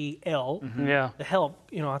H-E-L. Yeah. The help.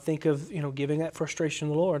 You know, I think of, you know, giving that frustration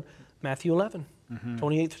to the Lord. Matthew 11,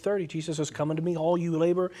 28 through 30. Jesus says, "Come unto me, all you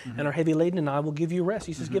labor and are heavy laden, and I will give you rest."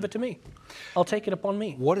 He says, "Give it to me. I'll take it upon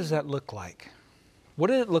me." What does that look like? What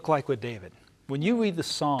did it look like with David? When you read the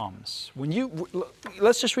Psalms,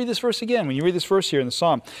 let's just read this verse again. When you read this verse here in the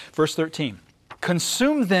Psalm, verse 13.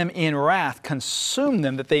 Consume them in wrath, consume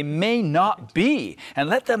them that they may not be, and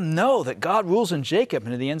let them know that God rules in Jacob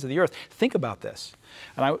and to the ends of the earth. Think about this.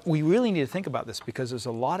 And we really need to think about this because there's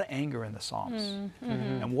a lot of anger in the Psalms.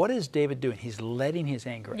 And what is David doing? He's letting his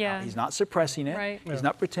anger out. He's not suppressing it. Right. He's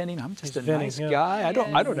not pretending, I'm just a venting, nice guy. I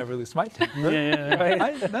don't ever lose my temper.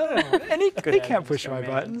 And he can't push my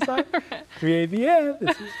buttons. 3 a.m.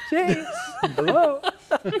 This is James. Hello.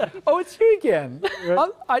 Oh, it's you again.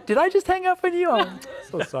 Did I just hang up on you? I'm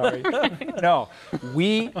so sorry. No,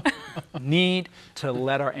 we need to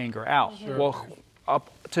let our anger out. Well, up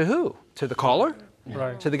to who? To the caller?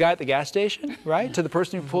 Right. To the guy at the gas station, right? To the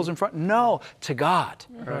person who pulls in front? No, to God.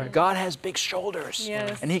 Right. God has big shoulders,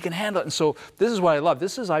 Yes. and He can handle it. And so this is what I love.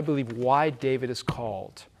 This is, I believe, why David is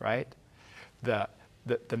called, right? The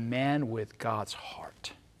man with God's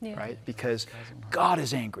heart, right? Because God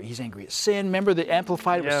is angry. He's angry at sin. Remember the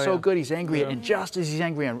Amplified was so good. He's angry at injustice. He's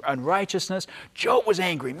angry at unrighteousness. Job was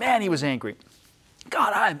angry. Man, he was angry.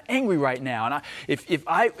 God, I'm angry right now. And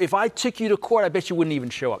if I took you to court, I bet you wouldn't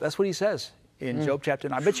even show up. That's what he says in Job chapter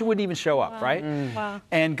 9. I bet you wouldn't even show up, right? Wow.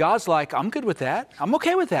 And God's like, I'm good with that. I'm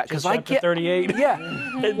okay with that because I get 38.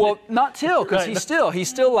 Yeah. Well, not till, because he's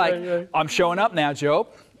still like, I'm showing up now, Job.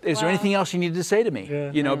 is there anything else you needed to say to me?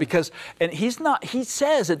 Yeah. You know, because, and he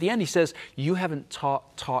says at the end, he says, you haven't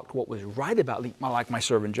talked what was right about me like my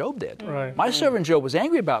servant Job did. Right. My servant Job was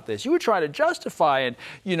angry about this. You were trying to justify and,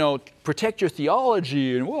 you know, protect your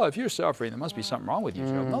theology. And, well, if you're suffering, there must be something wrong with you,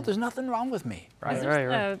 Job. No, there's nothing wrong with me. Right?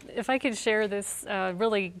 Right. If I could share this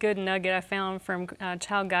really good nugget I found from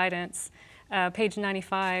Child Guidance, page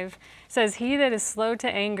 95, says, he that is slow to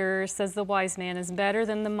anger, says the wise man, is better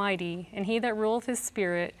than the mighty, and he that ruleth his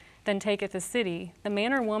spirit then taketh a city. The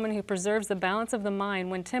man or woman who preserves the balance of the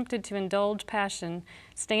mind when tempted to indulge passion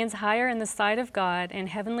stands higher in the sight of God and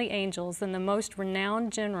heavenly angels than the most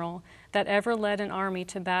renowned general that ever led an army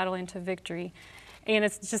to battle and to victory. And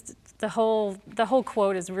it's just, the whole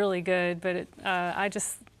quote is really good, but I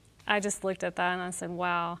just looked at that and I said,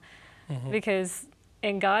 wow, because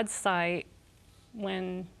in God's sight,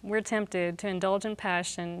 when we're tempted to indulge in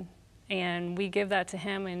passion and we give that to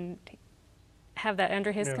him and have that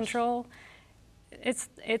under his control,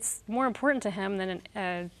 it's more important to him than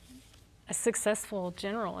a successful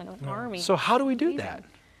general in an army. So how do we do that?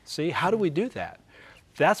 See, how do we do that?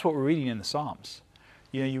 That's what we're reading in the Psalms.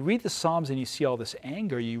 You know, you read the Psalms and you see all this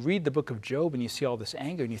anger. You read the book of Job and you see all this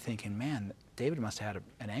anger and you're thinking, man, David must have had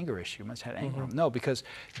an anger issue, must have had anger. No, because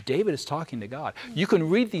David is talking to God. You can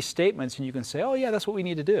read these statements and you can say, oh yeah, that's what we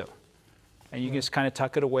need to do. And you can just kind of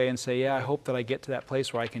tuck it away and say, yeah, I hope that I get to that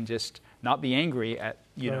place where I can just not be angry at,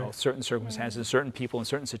 you know, certain circumstances, certain people in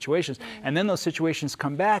certain situations. And then those situations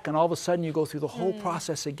come back and all of a sudden you go through the whole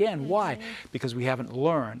process again. Why? Because we haven't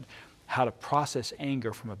learned how to process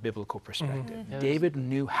anger from a biblical perspective. David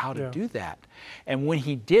knew how to do that. And when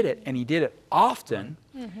he did it, and he did it often,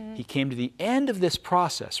 he came to the end of this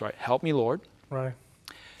process, right? Help me, Lord. Right.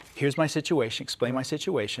 Here's my situation, explain my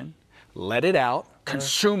situation, let it out,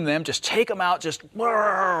 consume them, just take them out, just,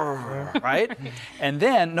 right? And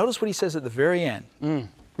then, notice what he says at the very end.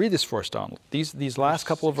 Read this for us, Donald. These last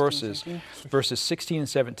couple of verses, verses 16 and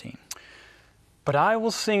 17. But I will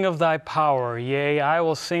sing of thy power, yea, I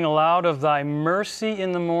will sing aloud of thy mercy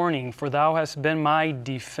in the morning, for thou hast been my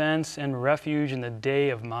defense and refuge in the day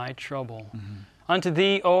of my trouble. Unto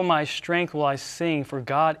thee, O my strength, will I sing, for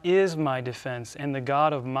God is my defense and the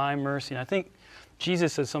God of my mercy. And I think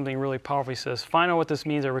Jesus says something really powerful. He says, find out what this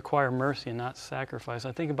means, I require mercy and not sacrifice.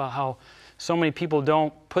 I think about how so many people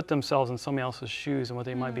don't put themselves in somebody else's shoes and what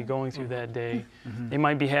they might be going through that day. They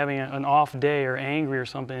might be having an off day or angry or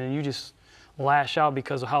something, and you just lash out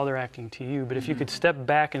because of how they're acting to you. But if you could step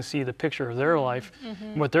back and see the picture of their life,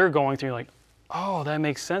 what they're going through, like, oh, that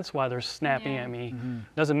makes sense why they're snapping at me.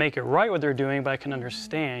 Doesn't make it right what they're doing, but I can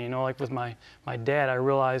understand. You know, like with my dad, I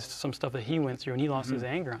realized some stuff that he went through, and he lost his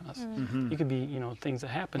anger on us. It could be, you know, things that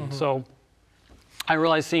happen. So I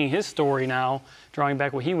realize seeing his story now, drawing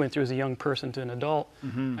back what he went through as a young person to an adult,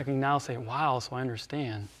 I can now say, wow, so I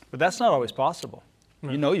understand. But that's not always possible.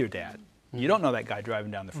 You know your dad. You don't know that guy driving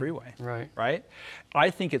down the freeway, right? I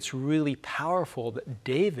think it's really powerful that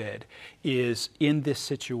David is in this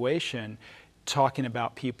situation talking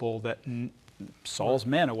about people that Saul's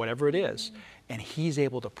men or whatever it is, and he's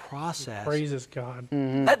able to process. Praises God.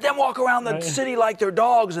 Let them walk around the city like they're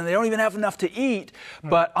dogs and they don't even have enough to eat,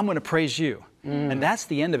 but I'm going to praise you. And that's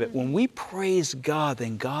the end of it. When we praise God,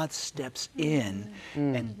 then God steps in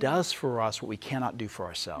and does for us what we cannot do for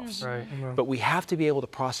ourselves. But we have to be able to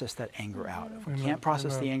process that anger out. If we can't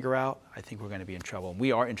process the anger out, I think we're going to be in trouble. And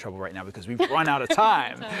we are in trouble right now because we've run out of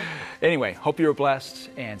time. Anyway, hope you were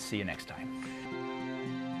blessed and see you next time.